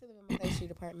 I used to live in McClay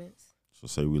Street Apartments. So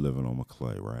say we living on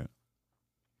McClay, right?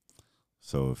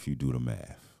 So if you do the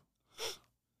math,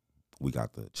 we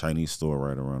got the Chinese store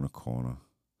right around the corner.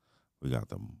 We got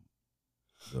the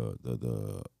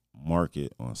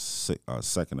market on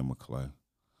Second and McClay.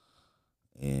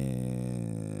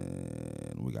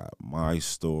 And we got my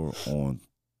store on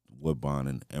Woodbine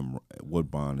and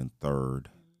Third.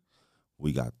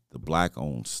 We got the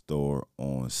black-owned store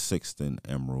on 6th and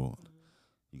Emerald.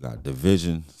 You got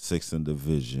Division, 6th and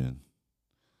Division.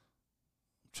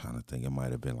 I'm trying to think. It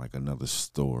might have been like another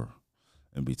store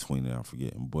in between there. I'm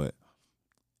forgetting. But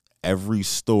every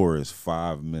store is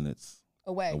 5 minutes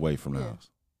away from the house.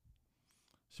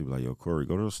 She'd be like, yo, Corey,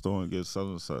 go to the store and get such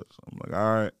and such. I'm like,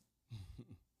 all right.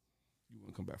 You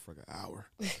wouldn't come back for like an hour.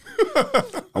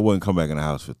 I wouldn't come back in the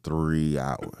house for 3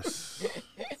 hours,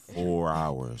 4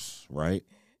 hours, right?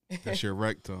 That's your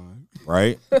rec time.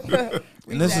 Right?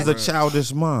 And this is a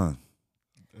childish mind.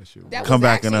 That come was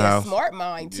back in the actually house. A smart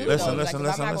mind too. Listen. Listen.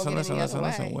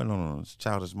 Wait, no. It's a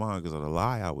childish mind because of the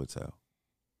lie I would tell.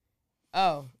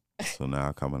 Oh. So now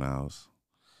I come in the house.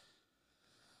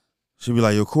 She'd be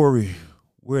like, yo, Corey,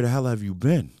 where the hell have you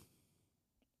been?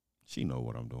 She know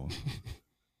what I'm doing.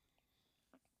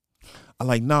 I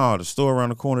like, nah, the store around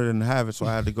the corner didn't have it, so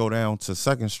I had to go down to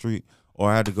 2nd Street, or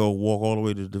I had to go walk all the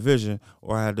way to the Division,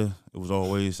 or I had to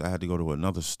go to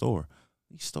another store.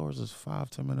 These stores is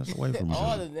 5-10 minutes away from each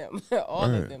other. All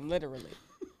of them, literally.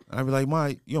 And I'd be like, Ma,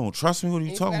 you don't trust me? What are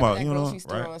you talking about? You know,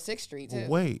 right? On 6th Street too.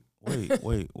 Well, wait.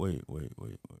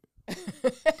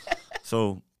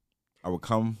 So I would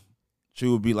come. She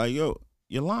would be like, yo,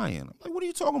 you're lying. I'm like, what are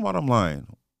you talking about? I'm lying.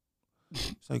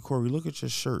 It's like, Corey, look at your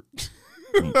shirt.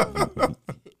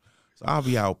 So I'll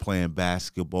be out playing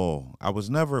basketball. I was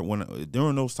never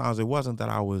during those times. It wasn't that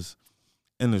I was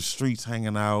in the streets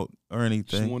hanging out or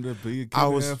anything. Just wanted to be a kid I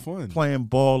was and have fun. playing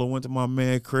ball or went to my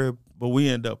man crib, but we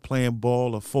end up playing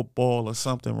ball or football or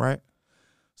something, right?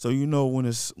 So you know when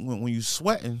you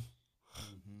sweating,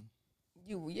 and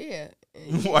you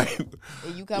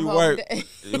come you home.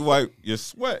 You wipe your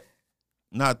sweat,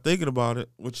 not thinking about it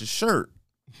with your shirt.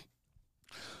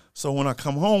 So when I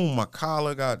come home, my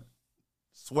collar got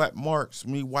sweat marks.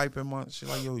 Me wiping she's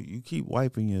like, yo, you keep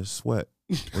wiping your sweat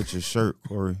with your shirt,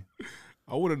 Corey.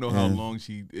 I want to know how long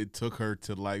it took her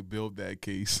to like build that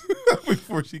case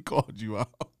before she called you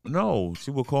out. No,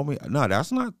 she would call me. No,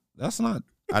 that's not.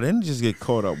 I didn't just get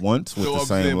caught up once with the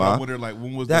same lie. I wonder, like,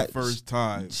 when was the first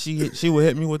time? She would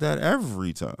hit me with that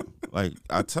every time. Like,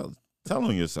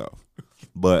 telling yourself.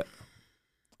 But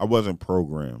I wasn't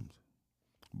programmed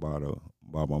by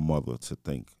my mother to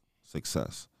think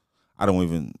success. I don't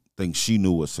even think she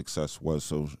knew what success was,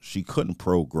 so she couldn't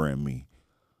program me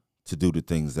to do the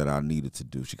things that I needed to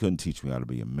do. She couldn't teach me how to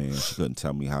be a man. She couldn't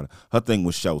tell me how to. Her thing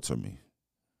was shelter me.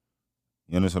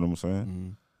 You understand what I'm saying?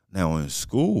 Mm-hmm. Now in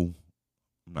school,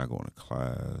 I'm not going to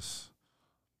class.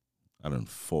 I done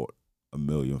fought a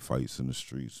million fights in the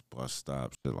streets, bus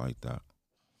stops, shit like that.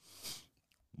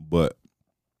 But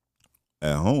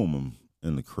at home, I'm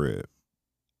in the crib,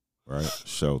 right?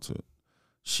 Sheltered.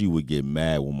 She would get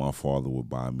mad when my father would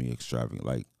buy me extravagant.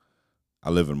 Like,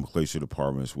 I live in McClay Street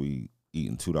Apartments. We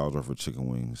eating $2 worth of chicken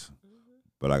wings.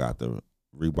 But I got the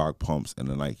Reebok pumps and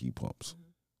the Nike pumps.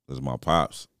 This is my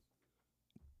pops.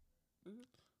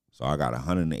 So I got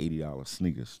 $180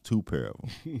 sneakers, 2 pair of them.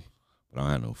 But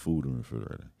I had no food in the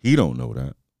refrigerator. He don't know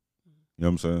that. You know what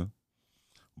I'm saying?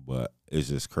 But it's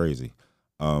just crazy.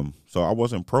 So I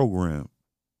wasn't programmed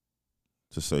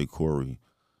to say, Corey,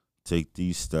 take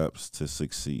these steps to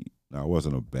succeed. Now, I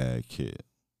wasn't a bad kid.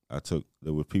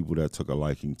 There were people that took a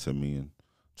liking to me and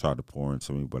tried to pour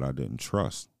into me, but I didn't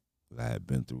trust. I had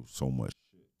been through so much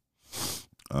shit.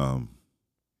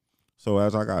 So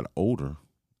as I got older,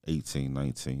 18,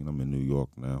 19, I'm in New York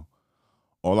now,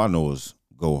 all I know is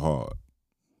go hard.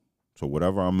 So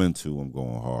whatever I'm into, I'm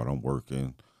going hard. I'm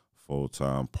working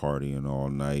full-time, partying all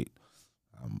night.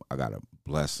 I got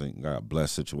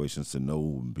blessed situations to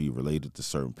know and be related to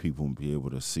certain people and be able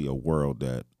to see a world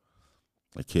that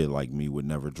a kid like me would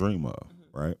never dream of,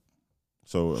 right?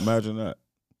 So imagine that,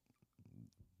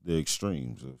 the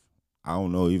extremes of, I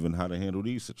don't know even how to handle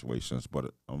these situations,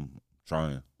 but I'm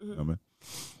trying, you know what I mean?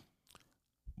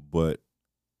 But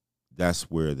that's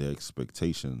where the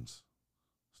expectations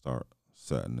start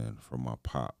setting in from my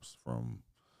pops, from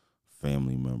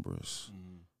family members.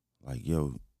 Like,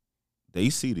 yo, they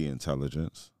see the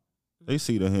intelligence. They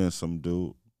see the handsome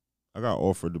dude. I got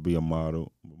offered to be a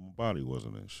model, but my body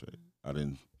wasn't in shape. I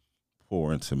didn't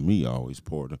pour into me. I always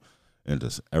poured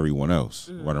into everyone else.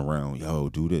 Run around, yo,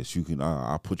 do this. You can,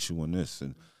 I'll put you in this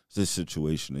and this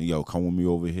situation. And, yo, come with me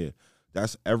over here.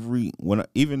 That's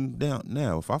even down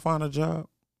now, if I find a job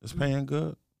that's paying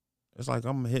good, it's like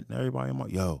I'm hitting everybody.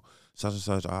 Yo, such and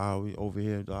such. We over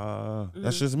here.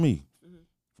 That's just me,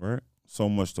 right? So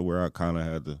much to where I kind of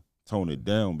had to tone it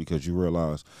down because you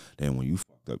realize that when you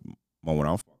fucked up, when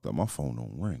I'm fucked up, my phone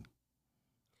don't ring.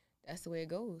 That's the way it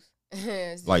goes.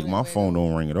 It's Like the my way it phone goes.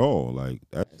 don't ring at all. Like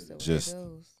That's the way that's it just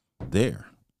goes. there.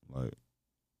 Like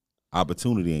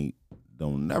opportunity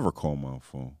don't never call my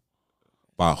phone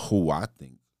by who I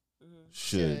think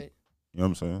should. You know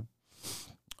what I'm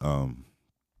saying?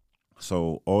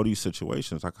 So all these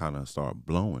situations, I kind of start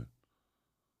blowing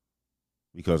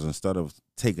because instead of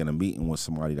taking a meeting with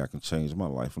somebody that can change my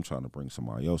life, I'm trying to bring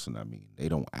somebody else in that meeting. They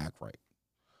don't act right,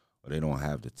 or they don't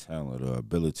have the talent or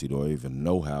ability to even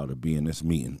know how to be in this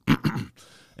meeting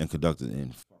and conduct it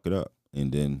and fuck it up.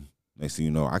 And then next thing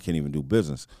you know, I can't even do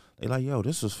business. They like, yo,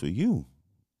 this is for you.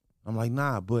 I'm like,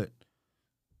 nah, but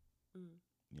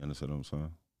you understand what I'm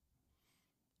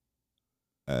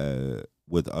saying?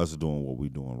 With us doing what we're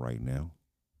doing right now,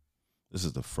 this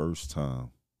is the first time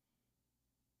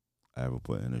I ever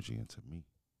put energy into me.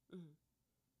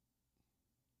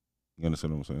 You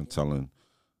understand what I'm saying? Telling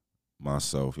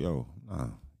myself, yo, nah,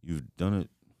 you've done it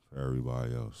for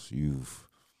everybody else. You've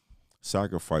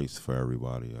sacrificed for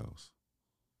everybody else.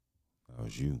 That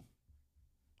was you.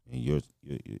 And you're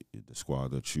the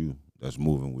squad that's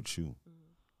moving with you.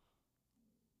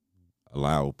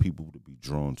 Allow people to be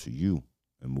drawn to you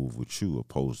and move with you,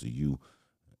 opposed to you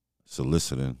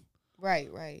soliciting. Right.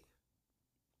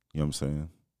 You know what I'm saying?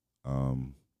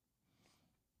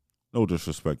 No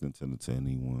disrespect intended to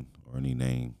anyone or any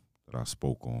name that I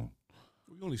spoke on.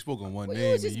 We only spoke on one Well, name.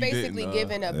 you was just and basically didn't,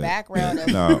 giving a background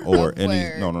of, or of any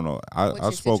where, no. what's I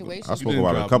your spoke situation? I You spoke didn't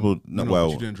about a drop couple. no, Well,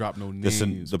 but you didn't drop no listen,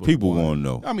 names. the but people one. gonna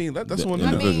know. I mean, that's the one.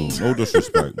 individual. I mean- No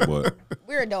disrespect, but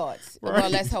we're adults. Right. Well,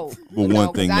 let's hope. But You know, one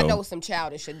 'cause thing, I though- know some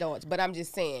childish adults, but I'm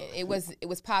just saying it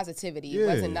was positivity. It Yeah.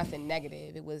 wasn't nothing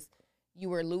negative. It was you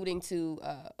were alluding to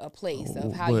a place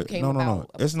of how you but came no.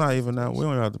 about. It's not even that. We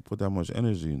don't have to put that much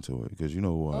energy into it because you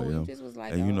know who I You am, just was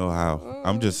like, and you know how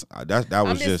I'm just that I'm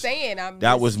was just saying.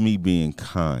 that was me being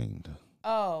kind.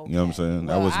 Oh, You know what I'm saying?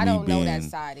 That Well, was I me don't know that being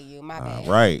side of you. My bad.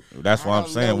 right. That's I why I'm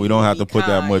don't saying know we you don't to have be to put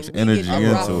that much kind. We energy get the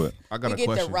into rough- it. I got we a get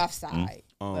question. the rough side.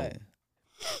 but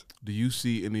Do you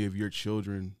see any of your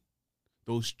children,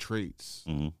 those traits,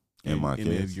 And in my any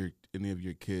kids. of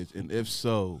your kids? And if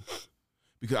so,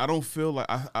 because I don't feel like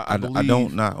I I believe,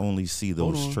 don't not only see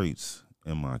Hold those on. traits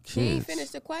in my kids. you ain't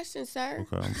finished the question, sir.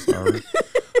 Okay, I'm sorry.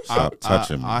 Stop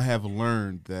touching me. I have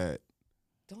learned that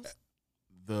Don't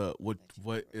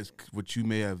what you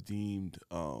may have deemed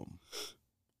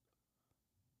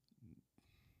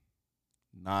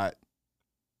not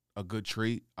a good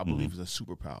trait, I believe is a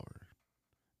superpower,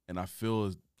 and I feel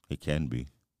as It can be.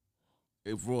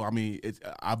 I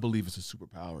believe it's a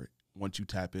superpower once you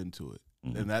tap into it,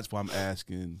 and that's why I'm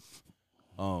asking,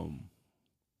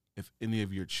 if any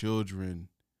of your children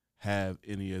have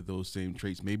any of those same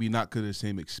traits. Maybe not because of the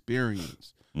same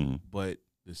experience, but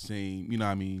the same. You know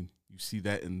what I mean? You see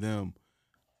that in them.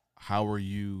 How are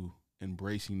you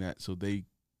embracing that so they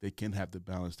can have the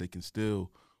balance? They can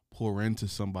still pour into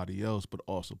somebody else, but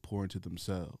also pour into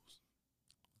themselves.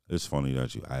 It's funny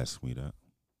that you ask me that.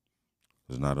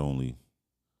 Because not only,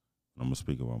 I'm going to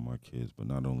speak about my kids, but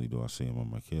not only do I see them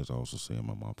on my kids, I also see them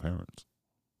on my parents.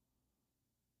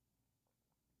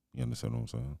 You understand what I'm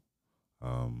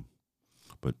saying?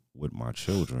 But with my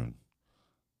children,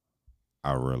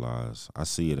 I realize I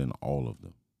see it in all of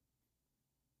them.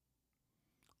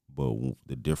 But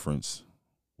the difference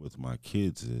with my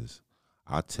kids is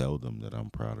I tell them that I'm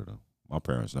proud of them. My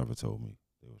parents never told me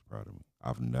they was proud of me.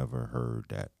 I've never heard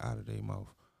that out of their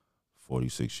mouth.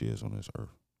 46 years on this earth.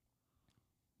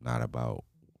 Not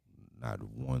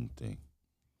one thing.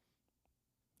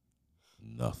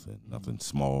 Nothing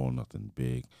small, nothing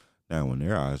big. Now, in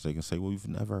their eyes, they can say, well, you've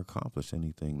never accomplished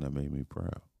anything that made me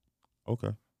proud.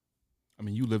 Okay. I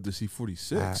mean, you live to see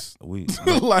 46.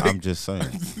 Like, I'm just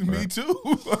saying. Me right? too.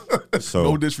 So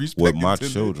no disrespect with my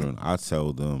intended. children, I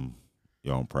tell them,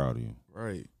 yo, I'm proud of you.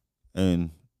 Right. And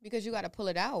Because you got to pull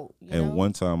it out. You and know?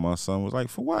 one time my son was like,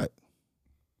 for what?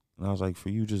 And I was like, for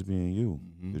you just being you.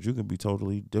 Mm-hmm. Because you can be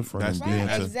totally different That's and being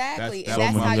Right, to exactly. that's And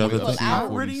that's so how many you other pull things. out. I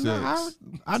already know.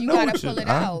 I You know got what to pull it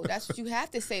out. That's what you have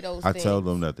to say those I things. tell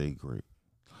them that they great.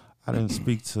 I didn't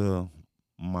speak to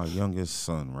my youngest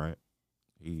son, right?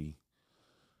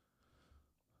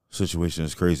 Situation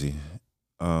is crazy.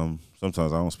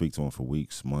 Sometimes I don't speak to him for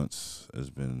weeks, months. It's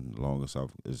been longest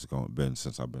been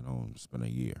since I've been home. It's been a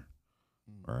year,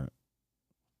 right?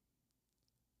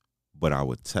 But I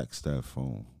would text that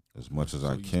phone as much as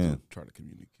I you can still try to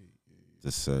communicate.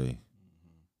 to say,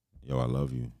 yo, I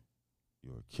love you.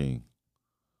 You're a king,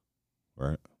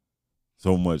 right?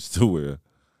 So much to where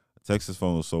texted his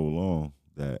phone so long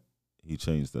that he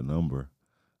changed the number,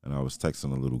 and I was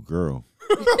texting a little girl,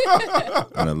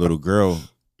 and a little girl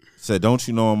said, "Don't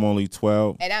you know I'm only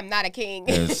 12?" And I'm not a king.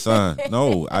 And son,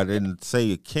 no, I didn't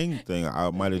say a king thing.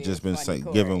 I might have just been funny,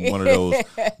 Corey. giving one of those.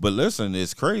 But listen,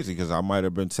 it's crazy because I might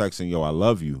have been texting, "Yo, I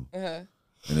love you," and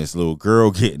this little girl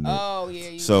getting it. Oh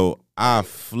yeah. So I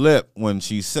flipped when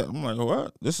she said, "I'm like,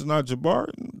 what? This is not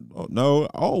Jabari? Oh, no.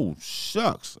 Oh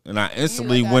shucks!" And I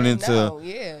instantly went into.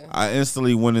 Yeah. I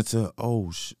instantly went into.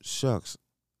 Oh shucks!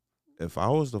 If I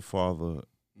was the father,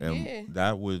 and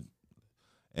that would.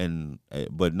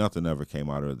 But nothing ever came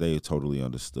out of it. They totally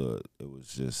understood. It was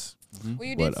just. Well,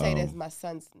 you did say that's my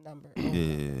son's number.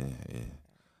 Yeah.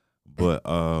 But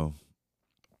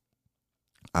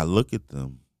I look at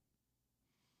them,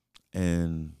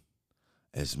 and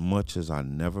as much as I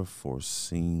never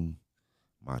foreseen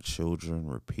my children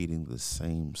repeating the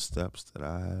same steps that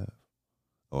I have,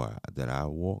 or that I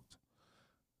walked,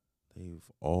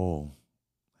 they've all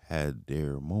had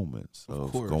their moments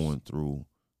of going through.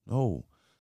 No.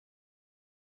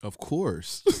 Of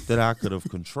course. That I could have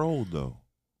controlled, though.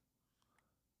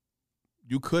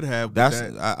 You could have.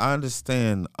 I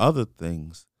understand other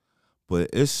things,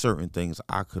 but it's certain things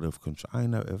I could have controlled. I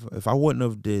know if I wouldn't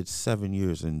have did 7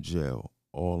 years in jail,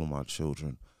 all of my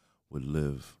children would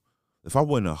live. If I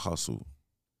wouldn't have hustled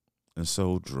and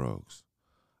sold drugs,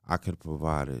 I could have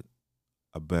provided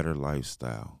a better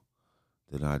lifestyle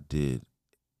than I did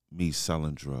me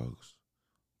selling drugs,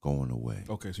 going away.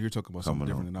 Okay, so you're talking about something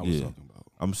different than I was talking about.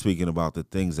 I'm speaking about the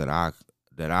things that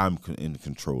I'm in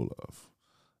control of,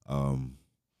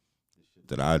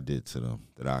 that I did to them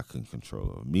that I can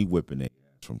control of. Me whipping their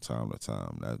ass from time to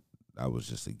time, that was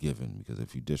just a given, because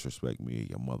if you disrespect me or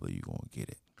your mother, you're gonna get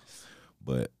it.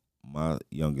 But my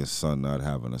youngest son not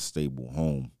having a stable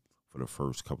home for the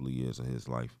first couple of years of his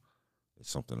life is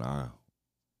something I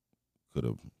could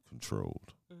have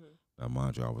controlled. Now,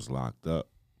 mind you, I was locked up.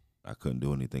 I couldn't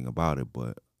do anything about it,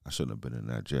 but I shouldn't have been in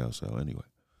that jail cell anyway.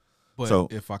 But so,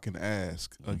 if I can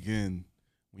ask, again,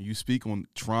 when you speak on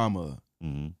trauma,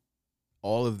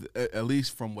 all of at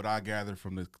least from what I gathered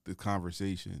from the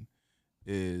conversation,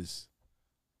 is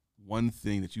one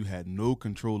thing that you had no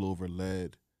control over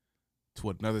led to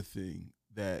another thing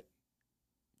that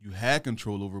you had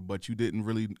control over, but you didn't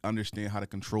really understand how to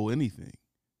control anything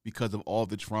because of all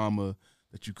the trauma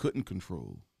that you couldn't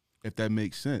control, if that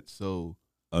makes sense. So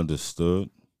understood.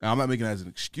 I'm not making it as an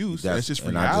excuse. That's just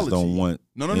reality. I just don't want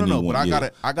no. But I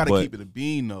gotta keep it a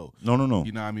bean though. No.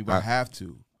 You know what I mean? But I have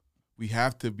to. We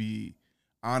have to be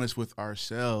honest with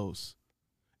ourselves.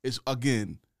 It's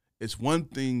one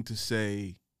thing to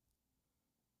say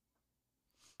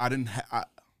I don't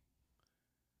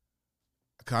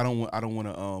want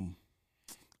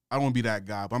to be that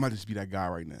guy, but I might just be that guy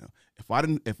right now.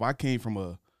 If I came from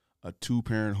a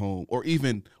 2-parent home or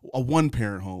even a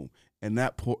 1-parent home, and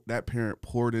that parent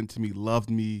poured into me,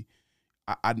 loved me,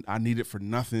 I needed for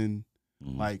nothing.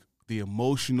 Like the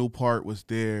emotional part was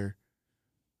there,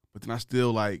 but then I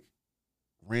still like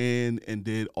ran and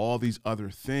did all these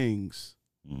other things.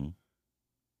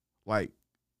 Like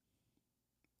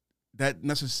that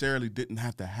necessarily didn't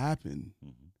have to happen.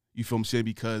 You feel what I'm saying?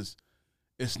 Because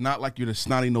it's not like you're the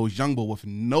snotty-nosed young boy with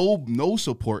no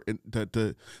support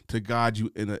to guide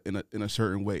you in a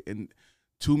certain way. And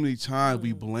too many times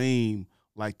we blame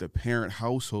like the parent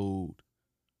household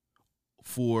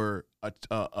for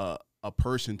a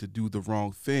person to do the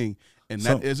wrong thing, and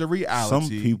that is a reality. Some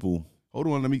people. Hold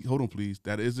on, please.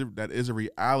 That is a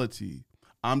reality.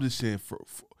 I'm just saying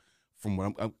from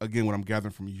what I'm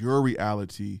gathering from your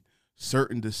reality,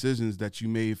 certain decisions that you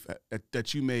may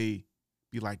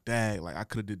be like, dang, like I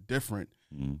could have did different.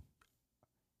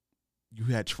 You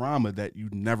had trauma that you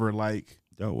never like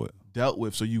dealt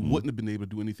with, so you wouldn't have been able to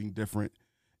do anything different.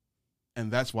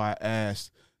 And that's why I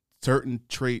asked certain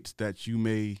traits that you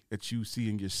see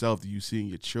in yourself, that you see in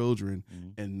your children,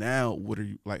 and now what are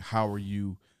you like? How are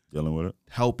you dealing with it?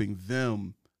 Helping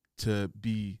them to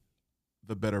be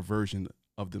the better version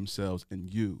of themselves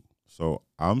and you. So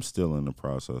I'm still in the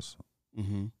process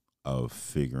of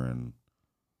figuring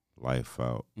life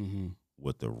out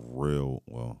with the real,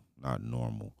 well, not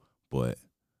normal, but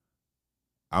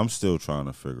I'm still trying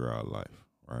to figure out life,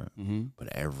 right? But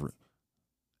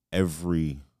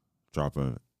every drop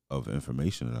of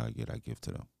information that I give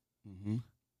to them.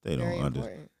 They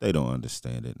don't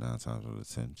understand it 9 times out of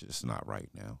 10. Just not right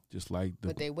now. Just like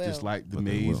but they will. Just like the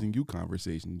Maze and you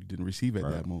conversation you didn't receive at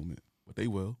that moment, but they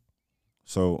will.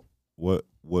 So what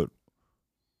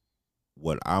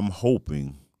I'm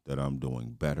hoping that I'm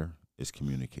doing better is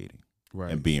communicating,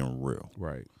 and being real.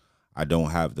 Right. I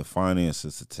don't have the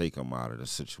finances to take them out of the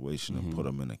situation and put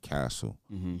them in a castle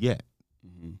yet.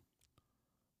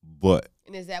 But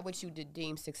And is that what you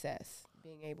deem success?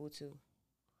 Being able to?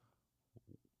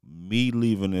 me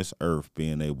leaving this earth,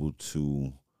 being able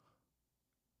to,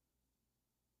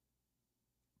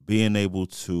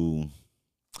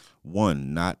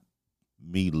 one, not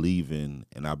me leaving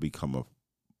and I become a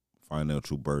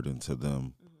financial burden to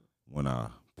them when I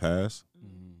pass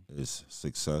is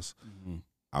success.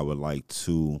 I would like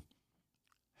to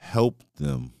help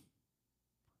them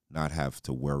not have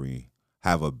to worry,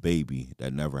 have a baby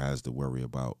that never has to worry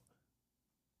about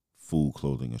food,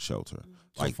 clothing, and shelter.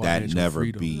 So Like that financial never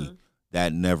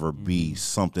freedom. be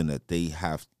something that they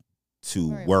have to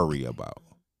worry about.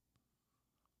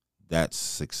 That's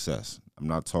success. I'm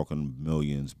not talking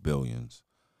millions, billions.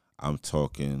 I'm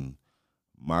talking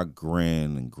my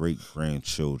grand and great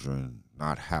grandchildren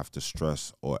not have to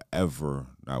stress or ever,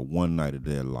 not one night of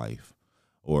their life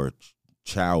or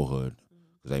childhood,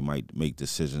 because they might make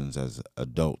decisions as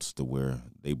adults to where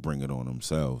they bring it on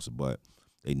themselves, but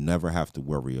they never have to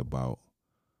worry about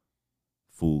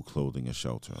food, clothing, and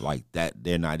shelter. Like that,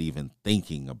 they're not even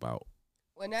thinking about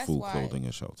food, clothing,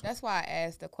 and shelter. That's why I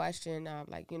asked the question,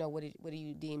 like, you know, what do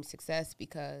you deem success?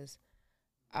 Because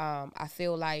I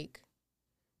feel like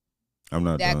I'm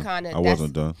not that done. kind of. I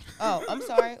wasn't done. Oh, I'm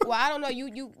sorry. Well, I don't know.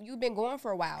 You've been going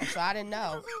for a while, so I didn't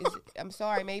know. I'm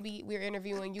sorry. Maybe we're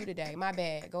interviewing you today. My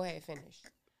bad. Go ahead, finish.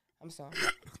 I'm sorry.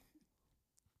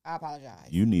 I apologize.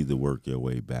 You need to work your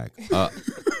way back up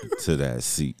to that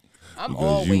seat. I'm because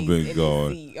always you've been in gone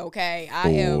the seat, okay? I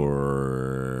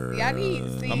am. See, I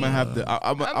need. See, I'm gonna have to.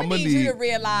 I'm gonna gonna need you to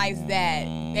realize that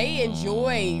they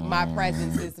enjoy my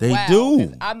presence as They well. do.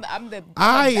 'Cause I'm the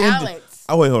I balance.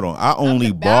 Oh wait, hold on. I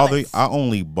only bother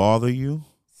balance. you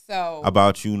So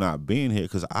about you not being here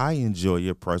because I enjoy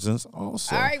your presence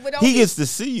also. All right, but don't he be- gets to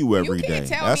see you every you day. can't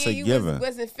tell That's me a you given.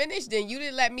 wasn't finished. Then you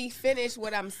didn't let me finish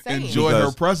what I'm saying. enjoy her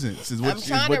Because- presence. Is I'm what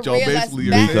trying to y'all reel us basically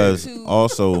are back saying. Because to-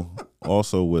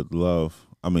 also with love,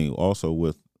 I mean, also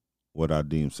with what I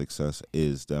deem success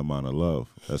is the amount of love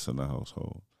that's in the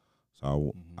household.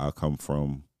 So I come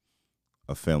from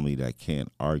a family that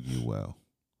can't argue well,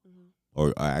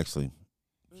 or I actually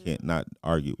can't not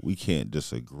argue. We can't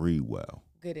disagree well.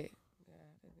 Get it?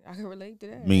 I can relate to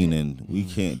that. Meaning we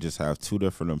can't just have two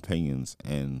different opinions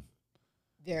and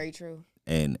Very true.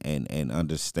 and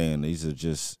understand these are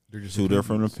just They're just two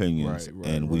different opinions Right,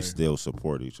 and we right. still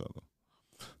support each other.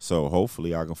 So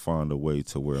hopefully I can find a way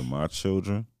to where my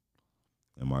children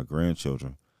and my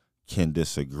grandchildren can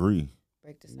disagree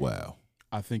Break the well.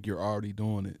 I think you're already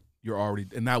doing it. You're already,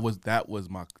 and that's what I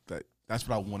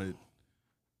wanted.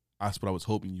 That's what I was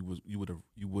hoping you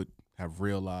would have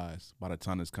realized by the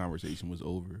time this conversation was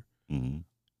over. Mm-hmm.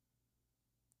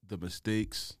 The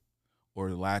mistakes or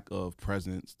the lack of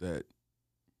presence that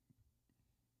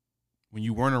when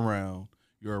you weren't around,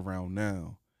 you're around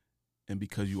now, and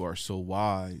because you are so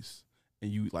wise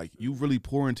and you really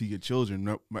pour into your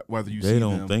children, whether you They see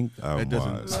don't them, think I'm that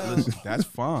doesn't wise. listen. That's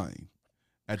fine.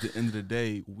 At the end of the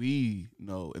day, we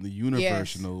know, and the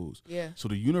universe Yes. knows. Yeah. So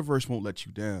the universe won't let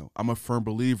you down. I'm a firm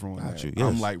believer on Got that. you.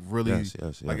 I'm Yes. like really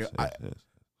Yes. like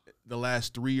the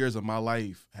last 3 years of my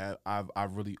life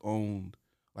I've really owned,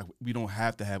 like, we don't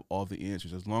have to have all the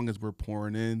answers. As long as we're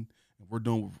pouring in and we're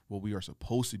doing what we are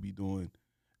supposed to be doing,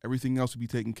 everything else will be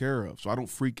taken care of. So I don't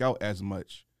freak out as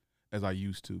much as I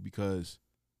used to, because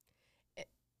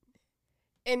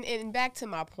And back to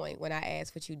my point when I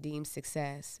asked what you deem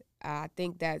success, I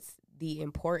think that's the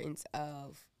importance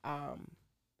of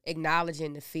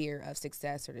acknowledging the fear of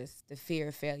success or the fear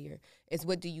of failure. Is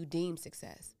what do you deem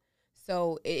success?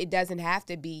 So it doesn't have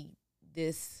to be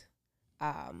this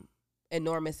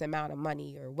enormous amount of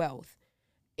money or wealth.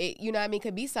 You know what I mean? It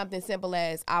could be something simple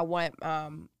as I want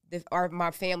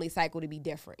my family cycle to be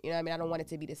different. You know what I mean? I don't want it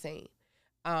to be the same.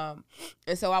 And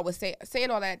so I was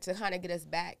saying all that to kind of get us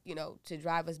back, you know, to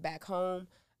drive us back home.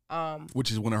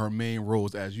 which is one of her main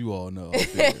roles, as you all know.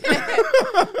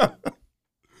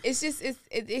 It's just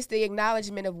it's the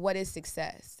acknowledgement of what is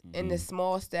success and the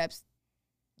small steps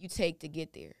you take to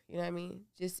get there. You know what I mean?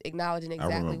 Just acknowledging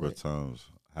exactly. I remember what, times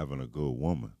having a good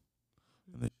woman,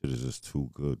 and the shit is just too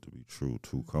good to be true,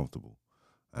 too comfortable,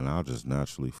 and I'll just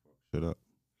naturally fuck shit up.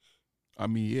 I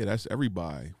mean, yeah, that's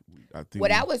everybody. I think well,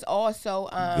 that was also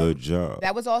Good job.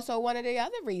 that was also one of the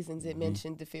other reasons it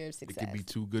mentioned the fear of it success. could be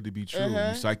too good to be true. Uh-huh.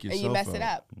 You psych yourself and you mess out. it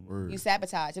up. Word. You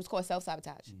sabotage. It was called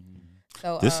self-sabotage.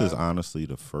 So This is honestly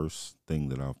the first thing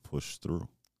that I've pushed through.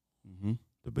 Mm-hmm.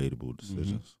 Debatable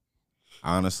decisions.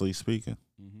 Honestly speaking,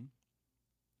 Mm-hmm.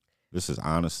 this is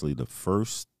honestly the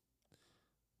first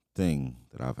thing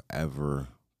that I've ever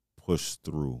push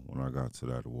through when I got to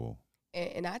that wall.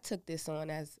 And I took this on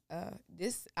as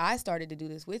I started to do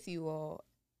this with you all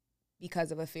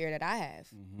because of a fear that I have.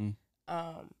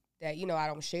 That, you know, I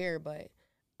don't share, but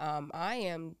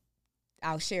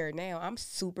I'll share it now. I'm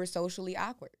super socially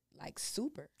awkward, like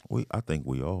super. I think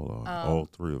we all are, all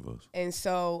three of us. And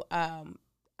so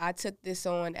I took this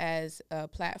on as a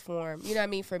platform, you know what I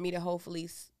mean, for me to hopefully,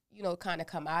 you know, kind of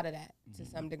come out of that to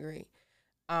some degree.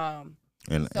 And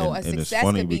so it's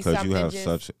funny because you have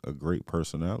such a great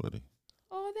personality.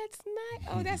 Oh, that's nice.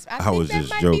 Oh, that's. I was think just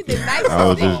that joking. Might be the nicest I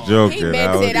was thing. just joking. He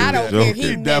meant it. I don't care. He He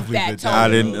meant definitely that. did that. Totally. I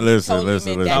didn't listen. Totally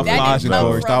Listen. meant Stop that. That flashing, didn't come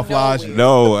Corey. from Stop flashing.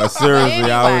 nowhere. No,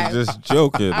 seriously, I was Anyway, just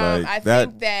joking. Like I that.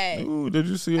 think that. Ooh, did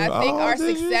you see? I think our did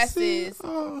you see? successes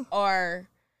are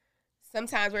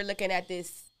sometimes we're looking at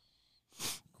this.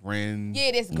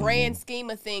 This grand scheme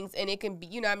of things, and it can be,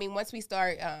 you know what I mean, once we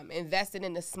start investing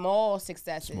in the small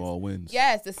successes, Small wins.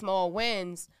 Yes, the small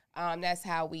wins, that's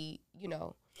how we, you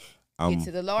know, get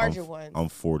to the larger ones. I'm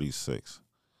 46.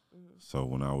 So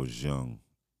when I was young,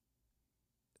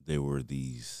 there were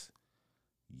these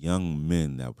young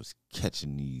men that was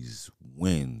catching these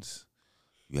wins.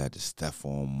 You had the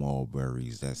Stephon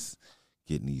Marburys that's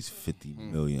getting these 50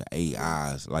 million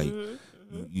AIs. Like,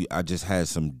 I just had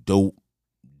some dope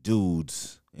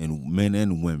dudes and men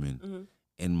and women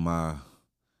in my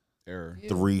Error.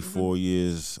 3-4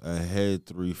 years ahead,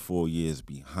 3-4 years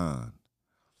behind.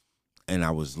 And I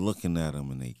was looking at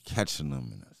them and they catching them,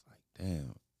 and I was like,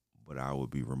 damn. But I would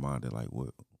be reminded, like, what?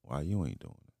 Why you ain't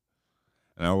doing it?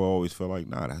 And I would always feel like,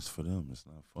 nah, that's for them. It's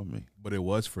not for me. But it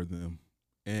was for them.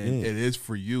 And it is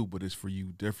for you, but it's for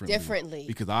you differently.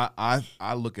 Because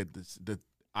I look at this,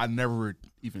 I never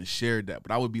even shared that,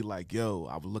 but I would be like, yo,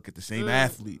 I would look at the same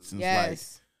athletes and it's like,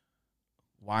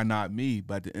 why not me?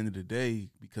 But at the end of the day,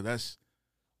 because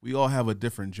we all have a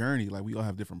different journey. Like, we all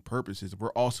have different purposes.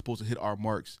 We're all supposed to hit our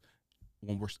marks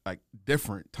when we're like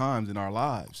different times in our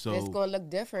lives. So it's going to look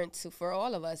different for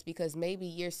all of us, because maybe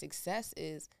your success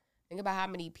is, think about how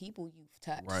many people you've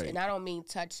touched. Right. And I don't mean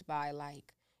touched by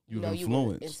like, you've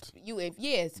influenced. It's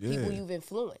people you've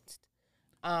influenced.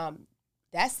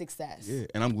 That's success. Yeah,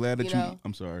 and I'm glad that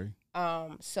I'm sorry.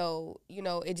 So, you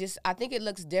know, I think it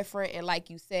looks different. And like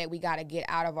you said, we got to get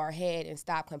out of our head and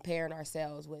stop comparing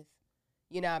ourselves with,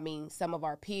 you know what I mean, some of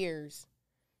our peers,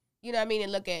 you know what I mean,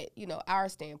 and look at, you know, our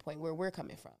standpoint, where we're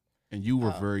coming from. And you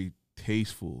were very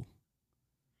tasteful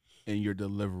in your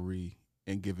delivery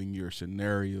and giving your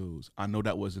scenarios. I know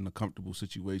that wasn't a comfortable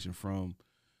situation, from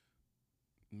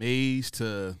Maze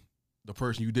to the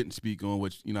person you didn't speak on,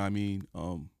 which, you know what I mean,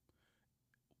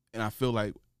 and I feel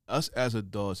like us as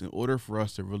adults, in order for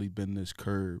us to really bend this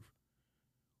curve,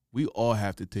 we all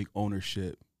have to take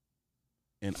ownership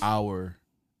in our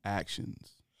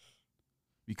actions.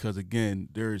 Because again,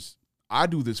 I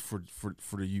do this for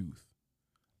the youth.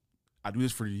 I do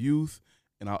this for the youth,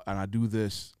 and I do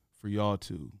this for y'all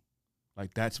too.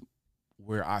 Like, that's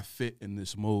where I fit in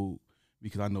this mode,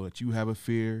 because I know that you have a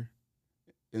fear,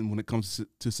 and when it comes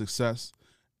to success,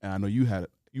 and I know you have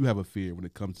a fear when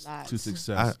it comes to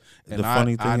success. And I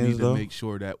need to make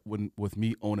sure that with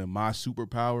me owning my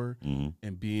superpower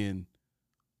and being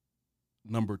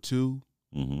number 2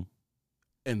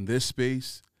 in this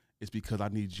space, it's because I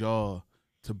need y'all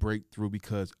to break through,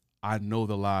 because I know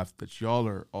the lives that y'all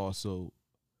are also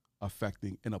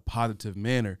affecting in a positive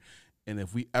manner. And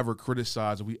if we ever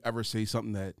criticize, or we ever say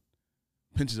something that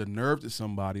pinches a nerve to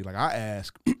somebody, like I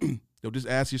ask, you'll just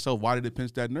ask yourself, why did it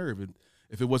pinch that nerve? And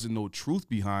if it wasn't no truth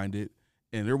behind it,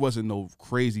 and there wasn't no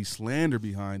crazy slander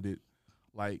behind it,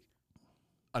 like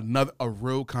a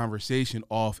real conversation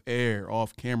off air,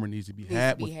 off camera needs to be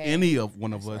had with any of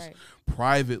one of us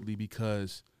privately,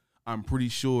 because I'm pretty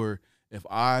sure if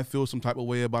I feel some type of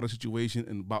way about a situation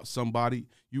and about somebody,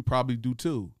 you probably do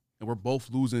too. And we're both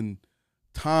losing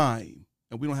time,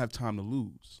 and we don't have time to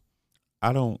lose.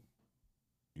 One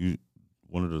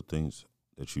of the things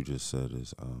that you just said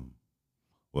is,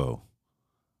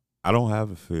 I don't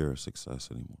have a fear of success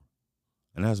anymore.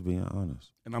 And that's being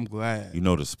honest. And I'm glad. You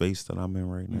know the space that I'm in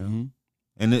right now?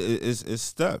 And it's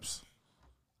steps.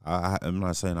 I'm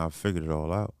not saying I've figured it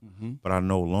all out, but I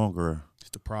no longer... It's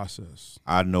the process.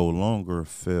 I no longer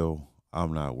feel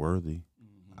I'm not worthy.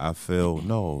 I feel,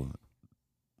 no,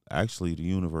 actually the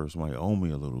universe might owe me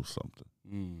a little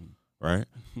something, right?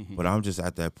 But I'm just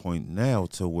at that point now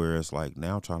to where it's like,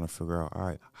 now trying to figure out, all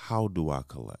right, how do I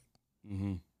collect?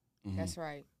 That's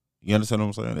right. You understand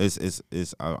what I'm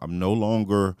saying? I'm no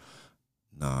longer,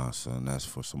 nah, son, that's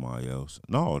for somebody else.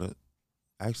 No,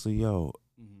 actually,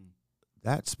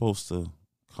 that's supposed to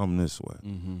come this way.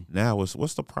 Now,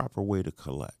 what's the proper way to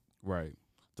collect? Right.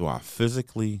 Do I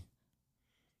physically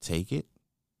take it?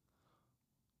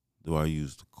 Do I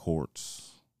use the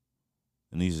courts?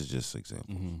 And these are just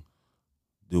examples. Mm-hmm.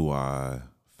 Do I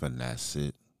finesse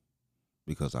it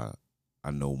because I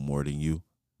know more than you?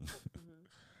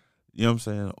 You know what I'm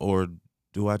saying? Or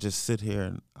do I just sit here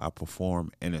and I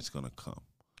perform and it's going to come?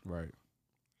 Right.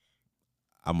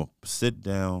 I'm going to sit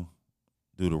down,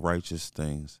 do the righteous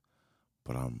things,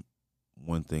 but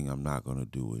one thing I'm not going to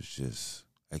do is just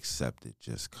accept it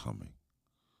just coming.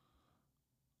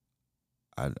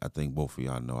 I think both of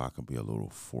y'all know I can be a little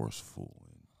forceful.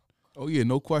 Oh yeah,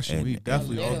 no question. And- We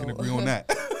definitely all can agree on that.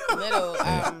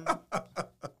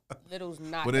 Little's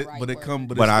not But the it right but it word. come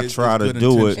but, But I it's try to good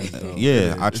do it. intentions, though. Yeah, It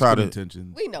is. I It's try good to-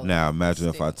 intentions. We know. Now that. imagine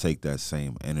if I Still. take that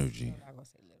same energy I'm not gonna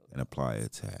say little. and apply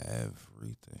it to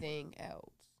everything. Thing else.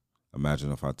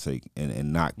 Imagine if I take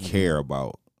and not care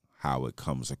about how it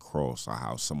comes across or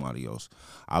how somebody else.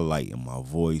 I lighten my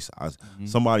voice.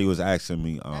 Somebody was asking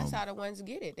me. That's how the ones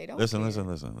get it. They don't Listen. care.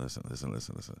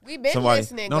 We been Somebody-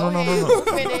 listening. No, Go no, no, ahead. no, no.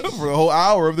 We'll finish. For the whole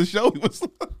hour of the show, he was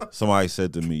Somebody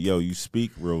said to me, "Yo, you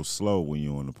speak real slow when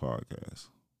you're on the podcast,"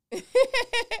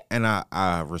 and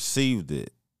I received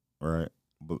it, right?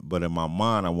 But in my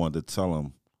mind, I wanted to tell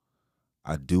him,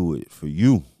 I do it for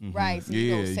you. Right. So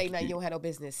you don't Yeah, say you- nothing you don't have no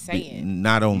business saying.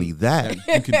 Not only that,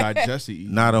 you can digest it.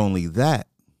 easy. not only that,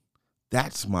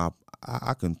 that's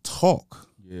I can talk.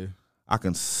 Yeah. I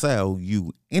can sell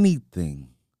you anything.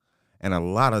 And a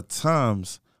lot of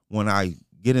times when I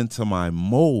get into my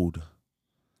mode,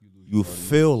 you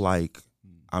feel like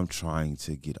I'm trying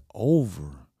to get over.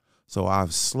 So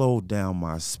I've slowed down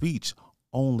my speech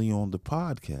only on the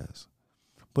podcast.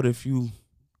 But if you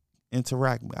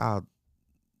interact, I'll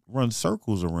run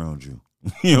circles around you.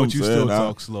 You know But you what I'm still saying?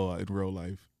 talk slow in real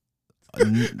life.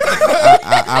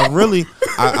 I really,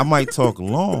 I might talk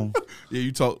long. Yeah,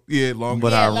 you talk. Yeah, long.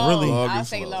 But Yeah, I long. really- Long I'll and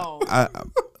say slow.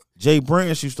 long. Jay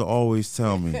Branch used to always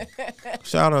tell me,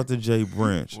 shout out to Jay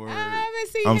Branch. Word. I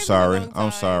haven't seen him I'm in a sorry. long I'm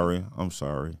time. sorry. I'm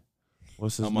sorry.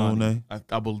 What's his new Amani. name?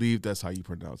 I believe that's how you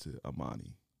pronounce it.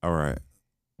 Amani. All right.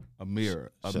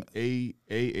 Amir. Sh- Ahmea.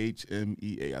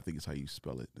 I think is how you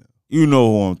spell it now. You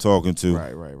know who I'm talking to.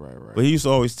 Right. But he used to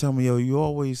always tell me, yo, you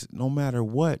always, no matter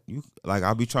what, you like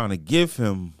I'll be trying to give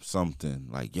him something.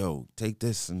 Like, yo, take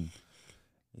this, and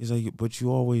he's like, but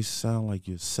you always sound like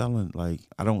you're selling, like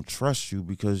I don't trust you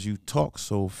because you talk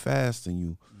so fast and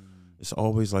you it's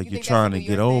always like You you're think that's a trying to New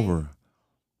get York thing? over.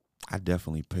 I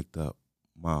definitely picked up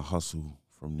my hustle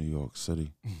from New York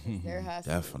City. Their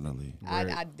hustle. Definitely.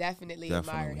 I definitely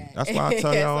admire Definitely. that. That's why I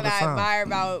tell you all the That's time. what I admire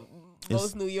about It's-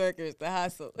 most New Yorkers, the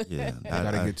hustle. Yeah. I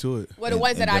gotta get to it. Well, the And-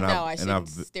 ones that and I then know, I've- I and shouldn't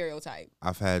I've- stereotype.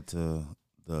 I've had to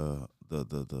the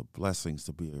blessings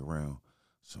to be around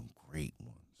some great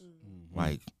ones.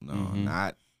 Like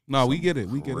not No, we some get it.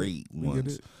 We get it. great We ones.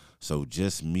 get it. So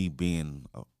just me being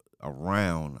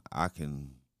around, I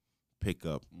can pick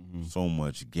up so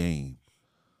much game.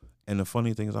 And the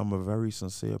funny thing is, I'm a very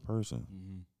sincere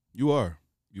person. You are.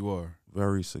 You are.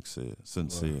 Very sincere.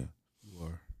 You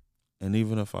are. And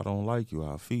even if I don't like you,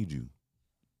 I'll feed you.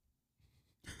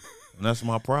 And that's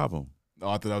my problem. No,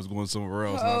 I thought I was going somewhere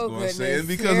else. and I was Oh, going to say, and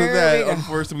goodness. because Here of we that, go.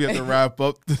 unfortunately, we have to wrap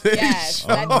up today's Yes. show.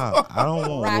 I don't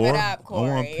want Wrap it war. up, I want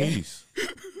Corey. peace.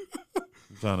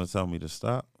 You trying to tell me to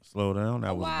stop, slow down?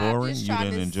 That was Well, I'm boring. just You trying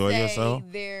didn't to enjoy say yourself.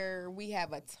 we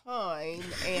have a time,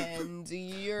 and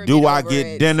you're. Do I over get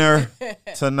it. dinner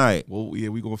tonight? Well, yeah,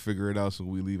 we're going to figure it out so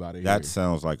we leave out of here. That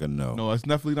sounds like a no. No, it's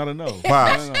definitely not a no.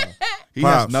 Pops. No. He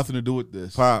Pops. has nothing to do with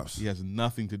this. Pops. He has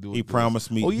nothing to do with He this.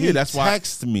 promised me. Oh, yeah, he that's why.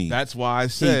 texted me. That's why I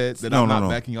said that no, I'm no, not no.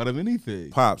 backing out of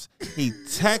anything. Pops. He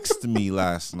texted me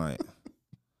last night.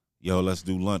 Yo, let's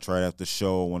do lunch right after the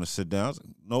show. I want to sit down. I was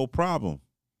like, no problem.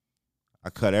 I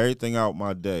cut everything out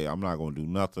my day. I'm not gonna do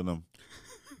nothing.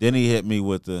 Then he hit me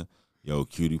with the, yo,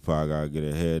 cutie pie, gotta get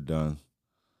her hair done.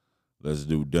 Let's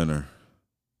do dinner.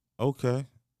 Okay.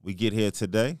 We get here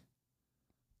today.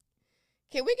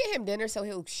 Can we get him dinner so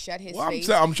he'll shut his Well, face?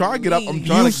 I'm trying to get up. I'm Please.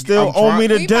 trying You to. still I'm owe try- me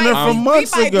the We dinner might- from we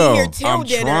months might be ago. here till I'm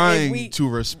dinner if trying we- to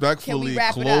respectfully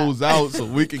wrap it close out so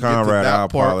we can Conrad, get to I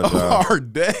that part of apologize. our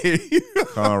day.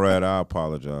 Conrad, I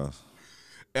apologize.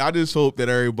 I just hope that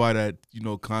everybody that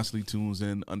constantly tunes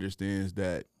in understands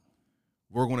that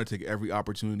we're going to take every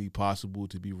opportunity possible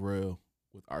to be real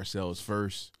with ourselves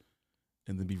first,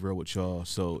 and then be real with y'all.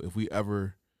 So if we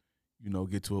ever,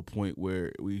 get to a point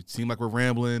where we seem like we're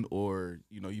rambling, or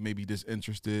you may be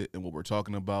disinterested in what we're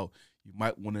talking about, you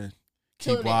might want to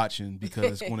keep Tune in. watching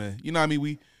because it's going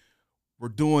to, we're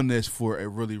doing this for a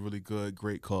really, really good,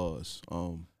 great cause.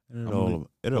 It'll close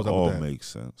out with all that. make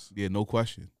sense. Yeah, no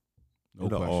question. No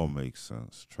It'll question. all make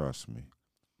sense. Trust me.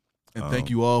 And thank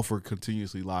you all for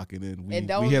continuously locking in. And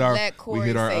don't we hit our let Corey we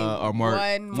hit say our mark.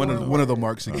 One of the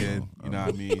marks again. You know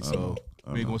what I mean? So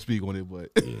we ain't gonna speak on it, but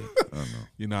Yeah, I know.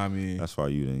 you know what I mean. That's why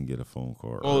you didn't get a phone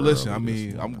call. Oh, listen, I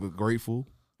mean, I'm grateful.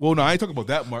 Well, no, I ain't talking about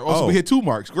that mark. Also, we hit 2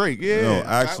 marks. Great, yeah. No,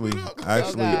 actually, Oh,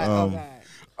 God.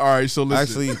 all right. So listen.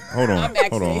 actually, hold on, I'm actually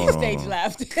hold on. stage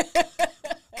left.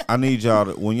 I need y'all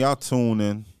to, when y'all tune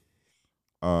in,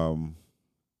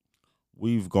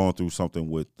 we've gone through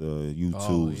something with the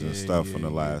YouTubes and stuff in the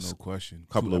last no question.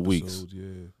 couple 2 of weeks. episodes,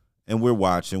 yeah. And we're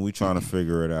watching, we're trying to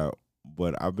figure it out.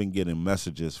 But I've been getting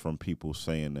messages from people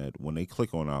saying that when they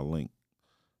click on our link,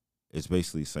 it's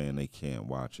basically saying they can't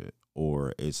watch it.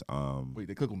 Or it's Wait,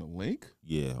 they click on the link?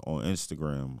 yeah, on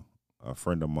Instagram, a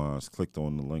friend of mine's clicked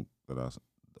on the link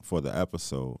for the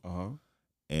episode,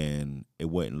 and it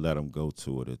wouldn't let them go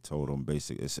to it. It told them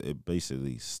it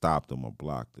basically stopped them or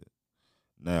blocked it.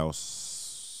 Now,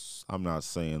 I'm not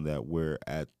saying that we're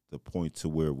at the point to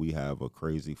where we have a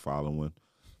crazy following,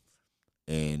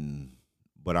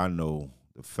 but I know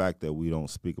the fact that we don't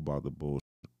speak about the bullshit,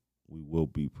 we will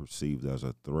be perceived as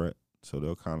a threat. So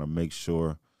they'll kind of make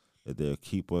sure that they'll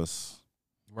keep us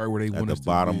Right where they at want the us to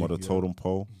bottom be, of the totem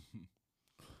pole.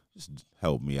 Just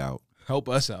help me out. Help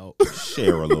us out.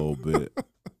 Share a little bit.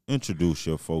 Introduce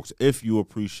your folks if you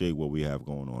appreciate what we have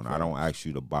going on. I don't ask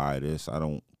you to buy this. I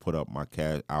don't put up our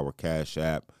Cash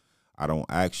App. I don't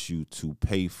ask you to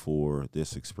pay for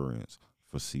this experience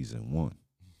for season 1.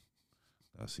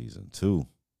 Now season 2,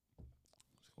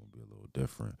 it's gonna be a little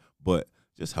different. But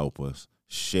just help us.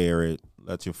 Share it.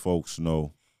 Let your folks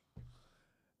know.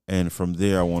 And from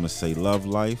there, I want to say love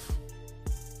life,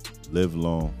 live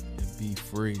long, And be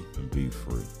free. and be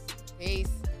free. Peace.